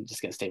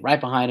just going to stay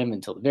right behind him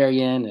until the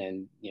very end.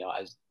 And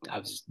I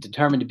was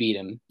determined to beat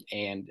him,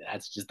 and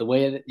that's just the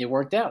way it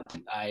worked out.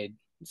 I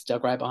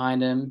stuck right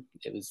behind him.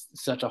 It was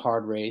such a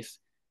hard race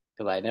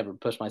because I had never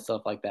pushed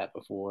myself like that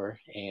before,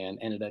 and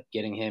ended up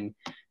getting him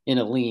in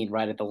a lean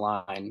right at the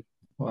line.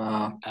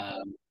 Wow.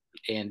 Um,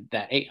 and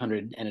that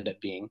 800 ended up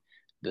being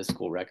the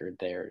school record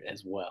there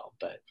as well.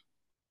 But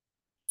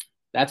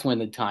that's when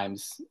the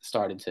times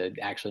started to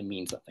actually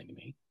mean something to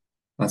me.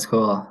 That's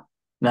cool.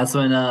 That's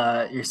when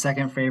your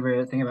second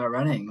favorite thing about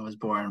running was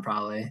born,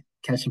 probably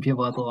catching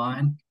people at the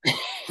line.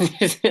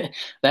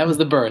 That was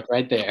the birth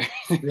right there.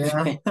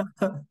 Yeah.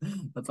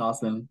 That's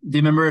awesome. Do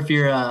you remember if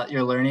your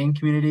learning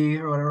community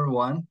or whatever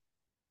won?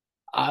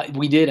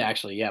 We did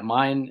actually. Yeah,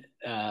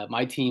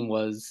 my team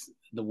was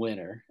the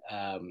winner.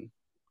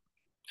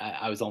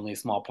 I was only a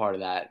small part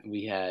of that.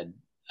 We had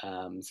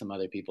some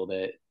other people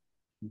that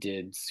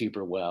did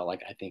super well.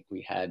 Like I think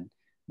we had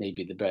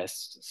maybe the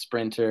best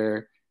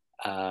sprinter.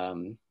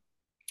 Um,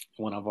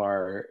 One of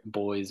our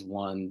boys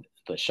won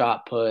the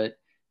shot put,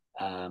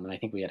 and I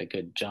think we had a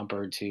good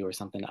jumper too or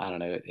something. I don't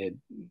know.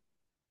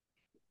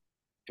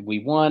 We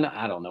won.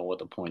 I don't know what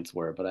the points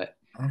were, but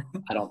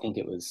I don't think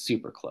it was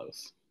super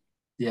close.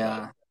 But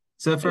Yeah.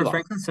 So it for was awesome.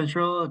 Franklin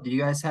Central, do you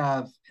guys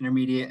have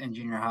intermediate and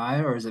junior high,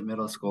 or is it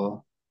middle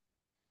school?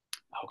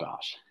 Oh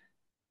gosh,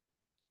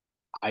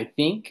 I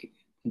think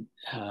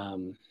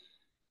um,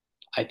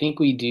 I think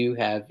we do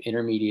have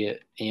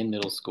intermediate and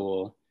middle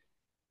school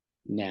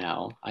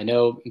now. I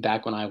know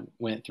back when I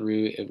went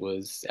through, it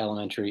was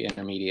elementary,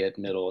 intermediate,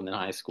 middle, and then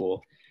high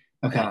school.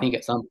 And I Okay. think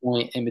at some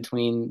point in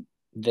between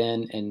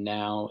then and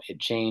now it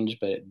changed,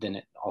 but then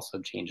it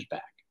also changed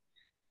back.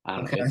 I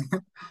don't know.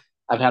 Okay.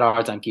 I've had a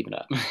hard time keeping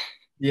up.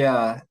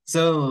 Yeah.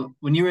 So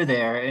when you were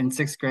there in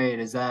sixth grade,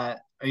 are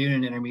you in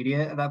an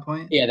intermediate at that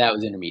point? Yeah, that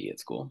was intermediate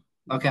school.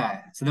 Okay.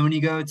 So then when you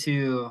go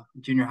to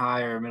junior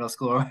high or middle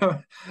school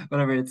or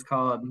whatever it's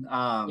called,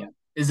 Yeah.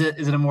 is it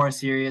a more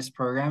serious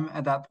program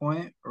at that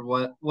point? Or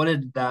what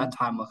did that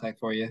time look like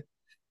for you?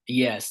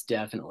 Yes,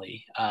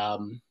 definitely.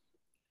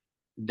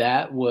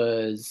 That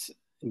was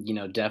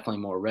definitely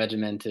more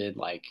regimented.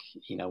 Like,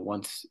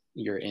 once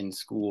you're in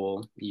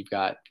school, you've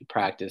got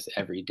practice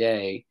every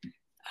day.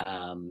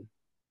 Um,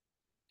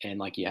 and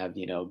like you have,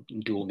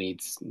 dual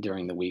meets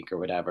during the week or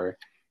whatever.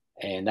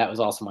 And that was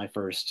also my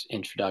first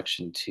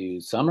introduction to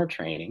summer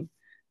training.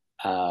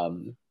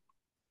 Um,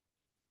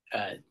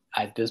 uh,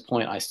 at this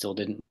point, I still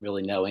didn't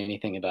really know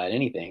anything about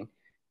anything.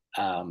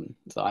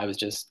 So I was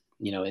just,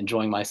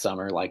 enjoying my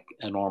summer like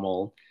a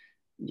normal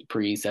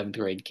pre seventh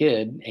grade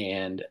kid.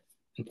 And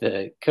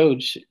the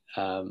coach,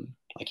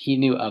 like he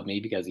knew of me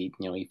because he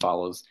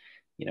follows,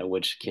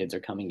 which kids are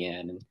coming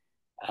in.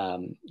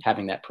 And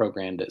having that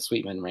program that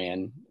Sweetman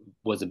ran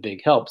was a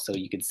big help. So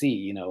you could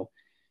see,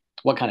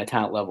 what kind of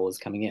talent level is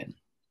coming in.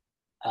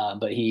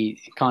 But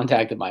he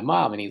contacted my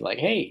mom and he's like,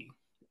 hey,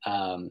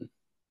 um,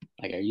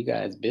 like, are you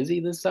guys busy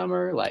this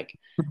summer? Like,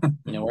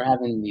 we're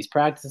having these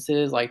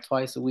practices like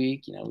twice a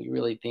week. We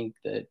really think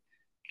that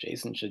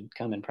Jason should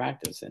come and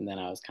practice. And then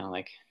I was kind of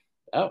like,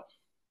 oh,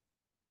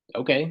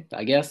 okay,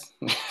 I guess.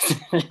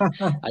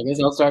 I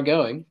guess I'll start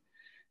going.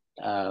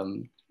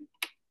 Um,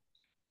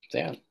 so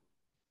yeah.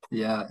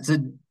 Yeah. So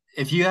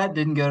if you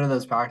didn't go to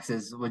those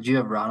practices, would you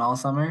have run all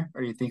summer,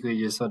 or you think we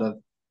just sort of,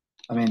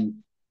 I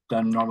mean,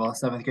 done normal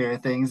seventh grader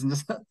things and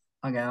just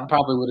hung out?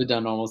 Probably would have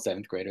done normal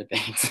seventh grader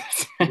things.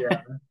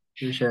 Yeah,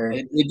 for sure.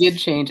 It did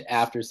change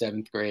after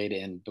seventh grade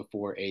and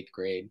before eighth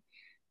grade.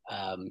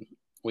 Um,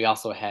 we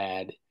also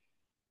had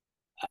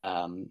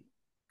um,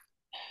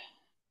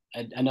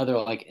 another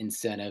like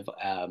incentive.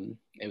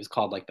 It was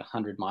called like the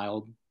 100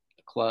 mile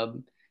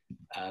club.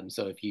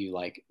 So if you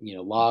like,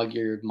 log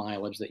your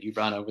mileage that you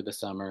run over the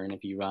summer, and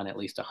if you run at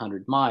least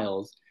 100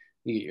 miles,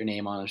 you get your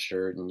name on a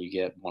shirt and you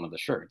get one of the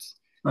shirts.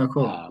 Oh,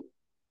 cool. Um,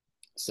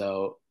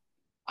 so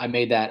I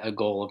made that a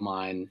goal of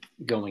mine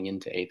going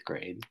into eighth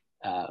grade,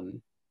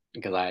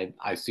 because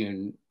I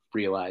soon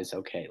realized,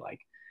 okay, like,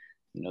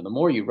 the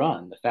more you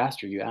run, the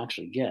faster you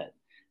actually get.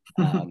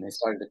 It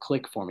started to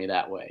click for me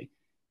that way.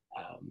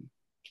 Um,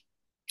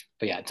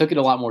 but yeah, I took it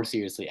a lot more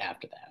seriously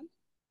after that.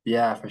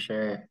 Yeah, for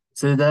sure.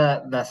 So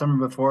that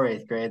summer before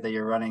eighth grade that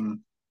you're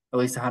running at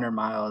least 100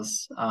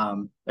 miles, are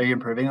you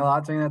improving a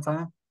lot during that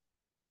time?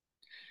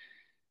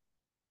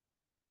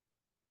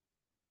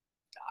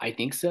 I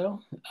think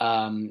so.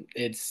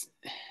 It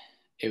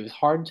was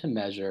hard to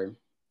measure.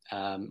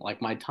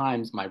 Like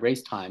my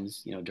race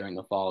times, during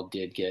the fall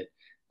did get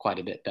quite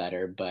a bit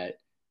better, but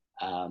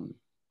um,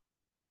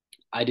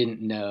 I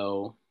didn't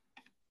know,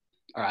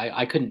 or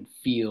I couldn't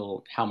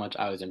feel how much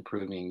I was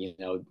improving,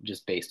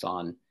 just based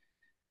on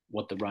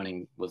what the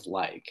running was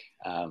like.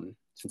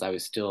 Since I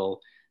was still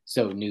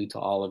so new to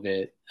all of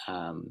it,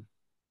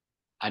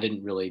 I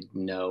didn't really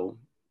know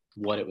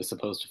what it was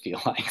supposed to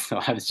feel like. So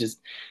I was just,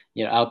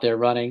 out there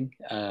running.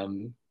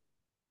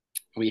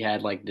 We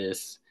had like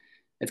this,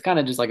 it's kind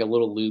of just like a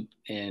little loop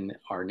in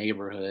our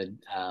neighborhood.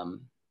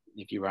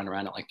 If you run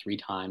around it like 3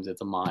 times,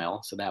 it's a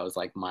mile. So that was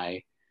like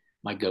my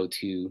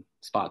go-to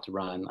spot to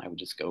run. I would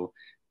just go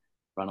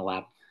run a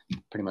lap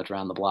pretty much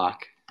around the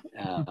block.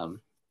 Um,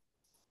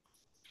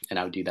 and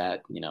I would do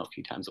that, a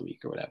few times a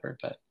week or whatever.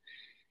 But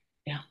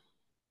yeah.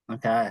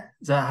 Okay.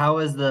 So how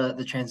was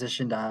the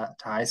transition to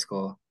high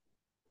school?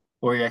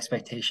 What were your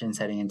expectations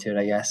heading into it,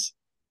 I guess?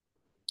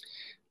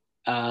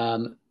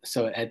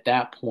 So at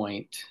that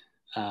point,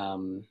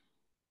 um,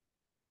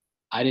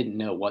 I didn't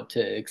know what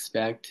to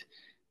expect.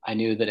 I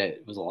knew that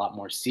it was a lot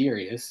more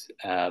serious.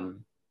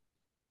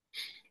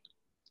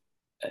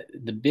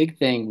 The big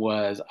thing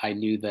was I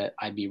knew that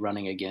I'd be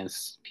running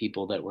against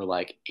people that were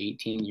like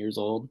 18 years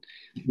old,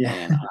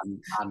 Yeah.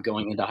 and I'm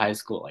going into high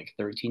school like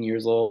 13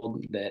 years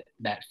old.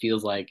 That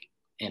feels like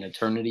an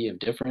eternity of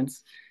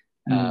difference.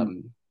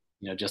 Mm,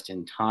 Just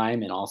in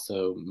time and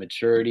also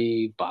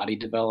maturity, body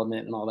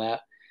development, and all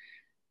that.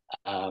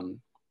 Um,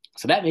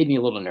 so that made me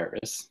a little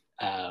nervous.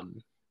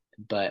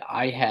 But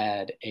I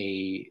had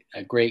a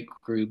great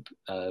group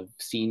of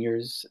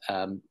seniors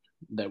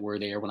that were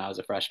there when I was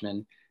a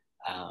freshman.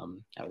 I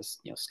was,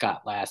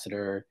 Scott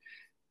Lassiter,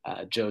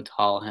 Joe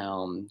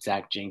Tallhelm,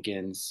 Zach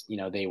Jenkins.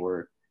 They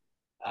were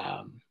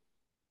um,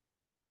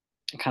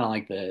 kind of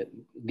like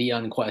the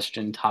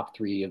unquestioned top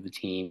three of the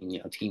team.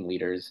 Team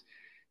leaders.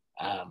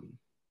 Um,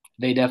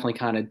 they definitely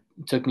kind of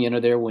took me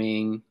under their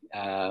wing.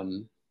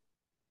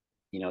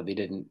 They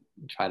didn't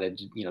try to,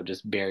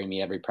 just bury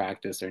me every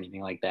practice or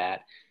anything like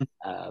that.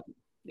 Uh,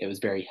 it was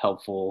very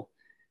helpful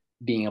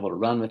being able to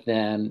run with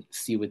them,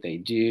 see what they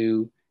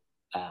do,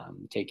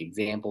 take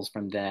examples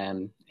from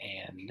them,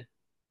 and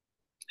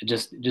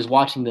just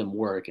watching them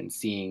work and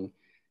seeing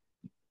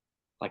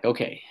like,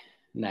 okay,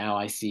 now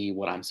I see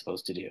what I'm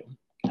supposed to do.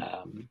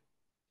 Um,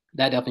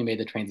 that definitely made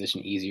the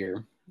transition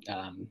easier.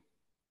 Um,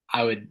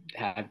 I would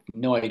have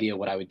no idea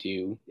what I would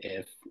do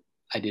if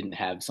I didn't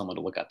have someone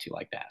to look up to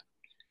like that.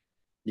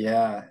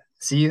 yeah.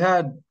 So you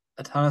had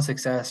a ton of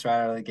success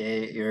right out of the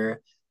gate.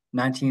 You're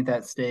 19th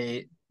at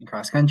state in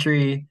cross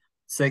country,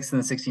 sixth in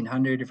the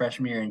 1600 your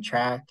freshman year in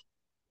track.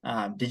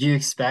 Did you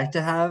expect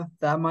to have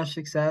that much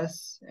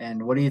success?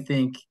 And what do you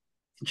think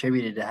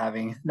contributed to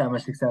having that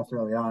much success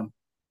early on?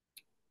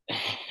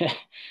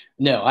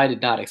 No, I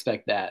did not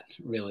expect that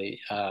really.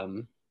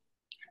 I,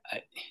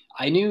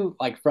 I knew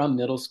like from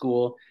middle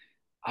school,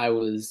 I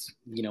was,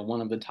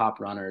 one of the top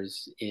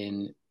runners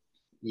in,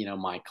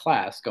 my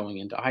class going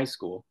into high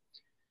school.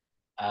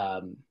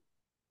 Um,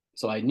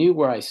 so I knew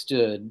where I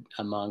stood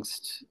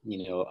amongst,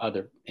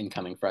 other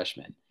incoming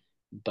freshmen,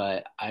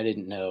 but I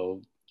didn't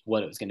know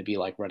what it was going to be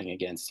like running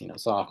against,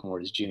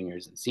 sophomores,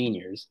 juniors, and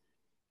seniors.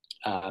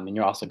 And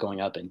you're also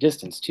going up in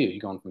distance too. You're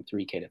going from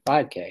 3K to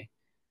 5K.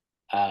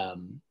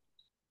 Um,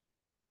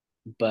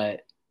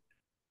 but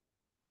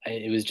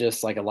it was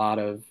just like a lot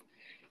of,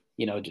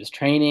 just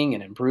training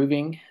and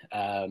improving,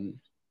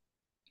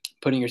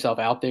 putting yourself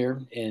out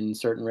there in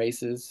certain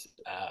races.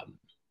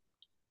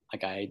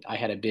 Like I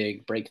had a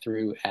big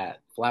breakthrough at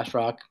Flash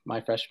Rock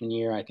my freshman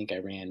year. I think I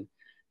ran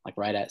like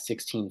right at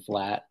 16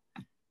 flat.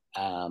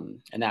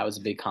 And that was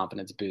a big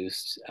confidence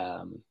boost.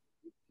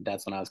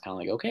 That's when I was kind of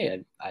like,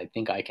 okay, I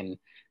think I can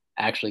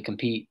actually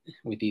compete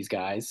with these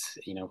guys,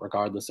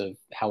 regardless of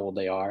how old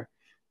they are.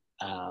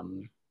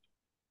 Um,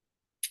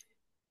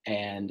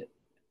 and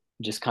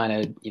just kind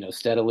of,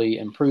 steadily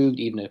improved,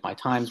 even if my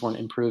times weren't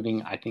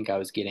improving. I think I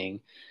was getting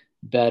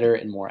better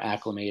and more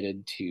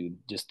acclimated to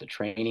just the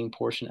training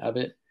portion of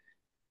it.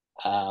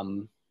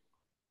 And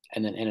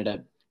then ended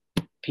up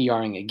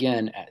PRing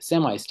again at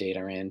semi-state.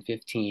 I ran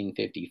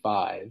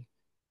 15:55.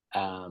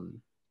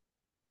 Um,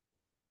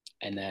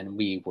 and then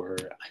I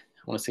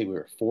want to say we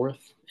were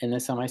fourth in the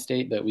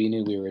semi-state, but we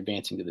knew we were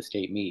advancing to the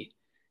state meet.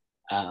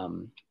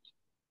 Um,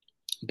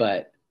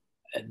 but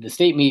the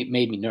state meet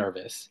made me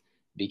nervous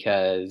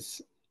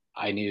because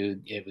I knew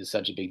it was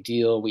such a big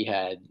deal. We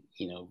had,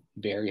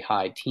 very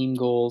high team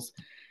goals.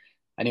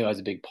 I knew I was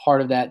a big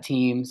part of that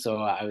team. So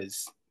I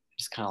was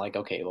just kind of like,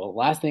 okay, well, the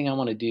last thing I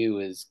want to do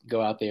is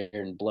go out there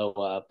and blow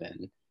up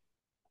and,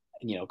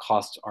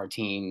 cost our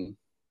team,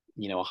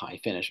 a high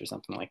finish or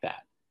something like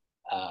that.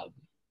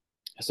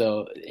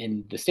 So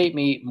in the state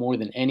meet, more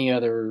than any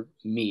other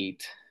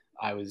meet,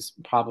 I was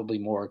probably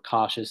more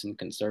cautious and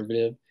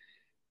conservative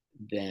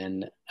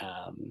than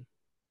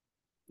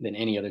than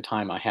any other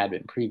time I had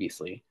been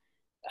previously.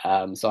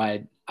 So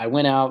I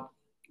went out,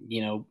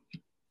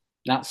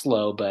 not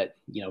slow, but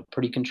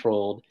pretty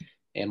controlled.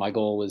 And my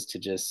goal was to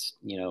just,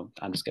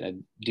 I'm just going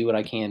to do what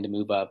I can to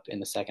move up in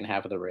the second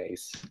half of the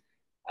race,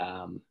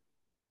 and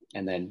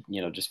then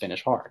just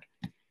finish hard.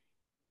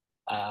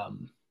 I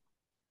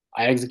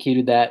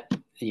executed that,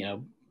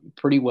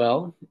 pretty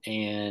well,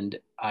 and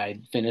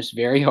I finished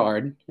very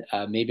hard.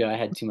 Maybe I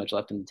had too much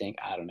left in the tank.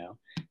 I don't know,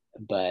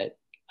 but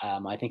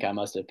I think I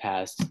must have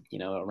passed,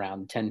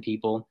 around 10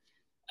 people,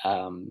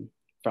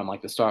 from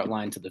like the start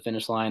line to the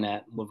finish line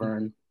at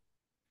Laverne.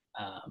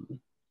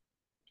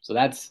 So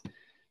that's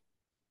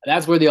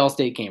where the all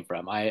state came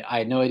from. I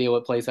had no idea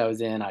what place I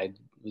was in. I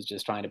was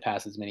just trying to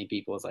pass as many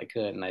people as I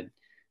could, and I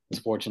was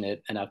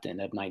fortunate enough to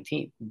end up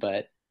 19th.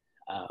 But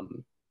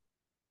um,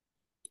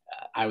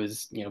 I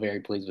was,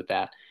 very pleased with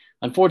that.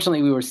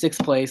 Unfortunately, we were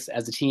sixth place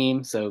as a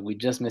team, so we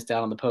just missed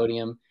out on the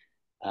podium.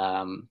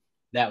 Um,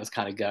 that was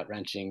kind of gut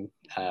wrenching.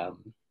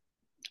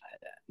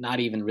 Not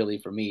even really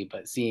for me,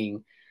 but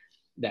seeing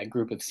that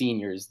group of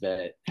seniors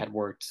that had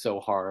worked so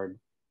hard,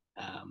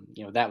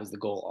 that was the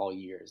goal all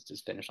year, is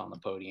just finish on the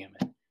podium.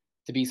 And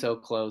to be so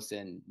close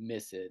and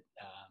miss it,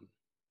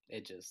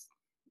 it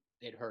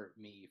hurt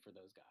me for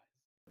those guys.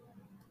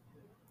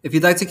 If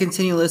you'd like to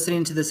continue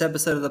listening to this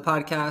episode of the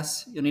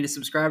podcast, you'll need to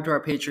subscribe to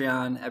our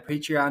Patreon at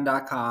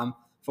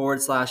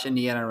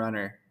patreon.com/Indiana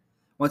Runner.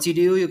 Once you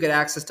do, you'll get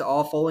access to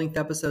all full-length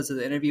episodes of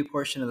the interview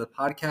portion of the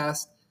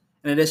podcast,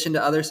 in addition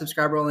to other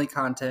subscriber-only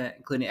content,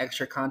 including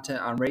extra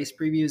content on race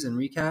previews and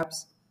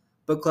recaps,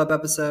 book club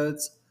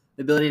episodes,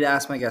 the ability to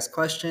ask my guests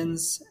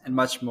questions, and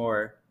much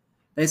more.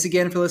 Thanks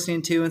again for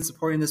listening to and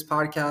supporting this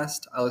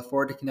podcast. I look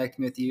forward to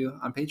connecting with you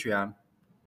on Patreon.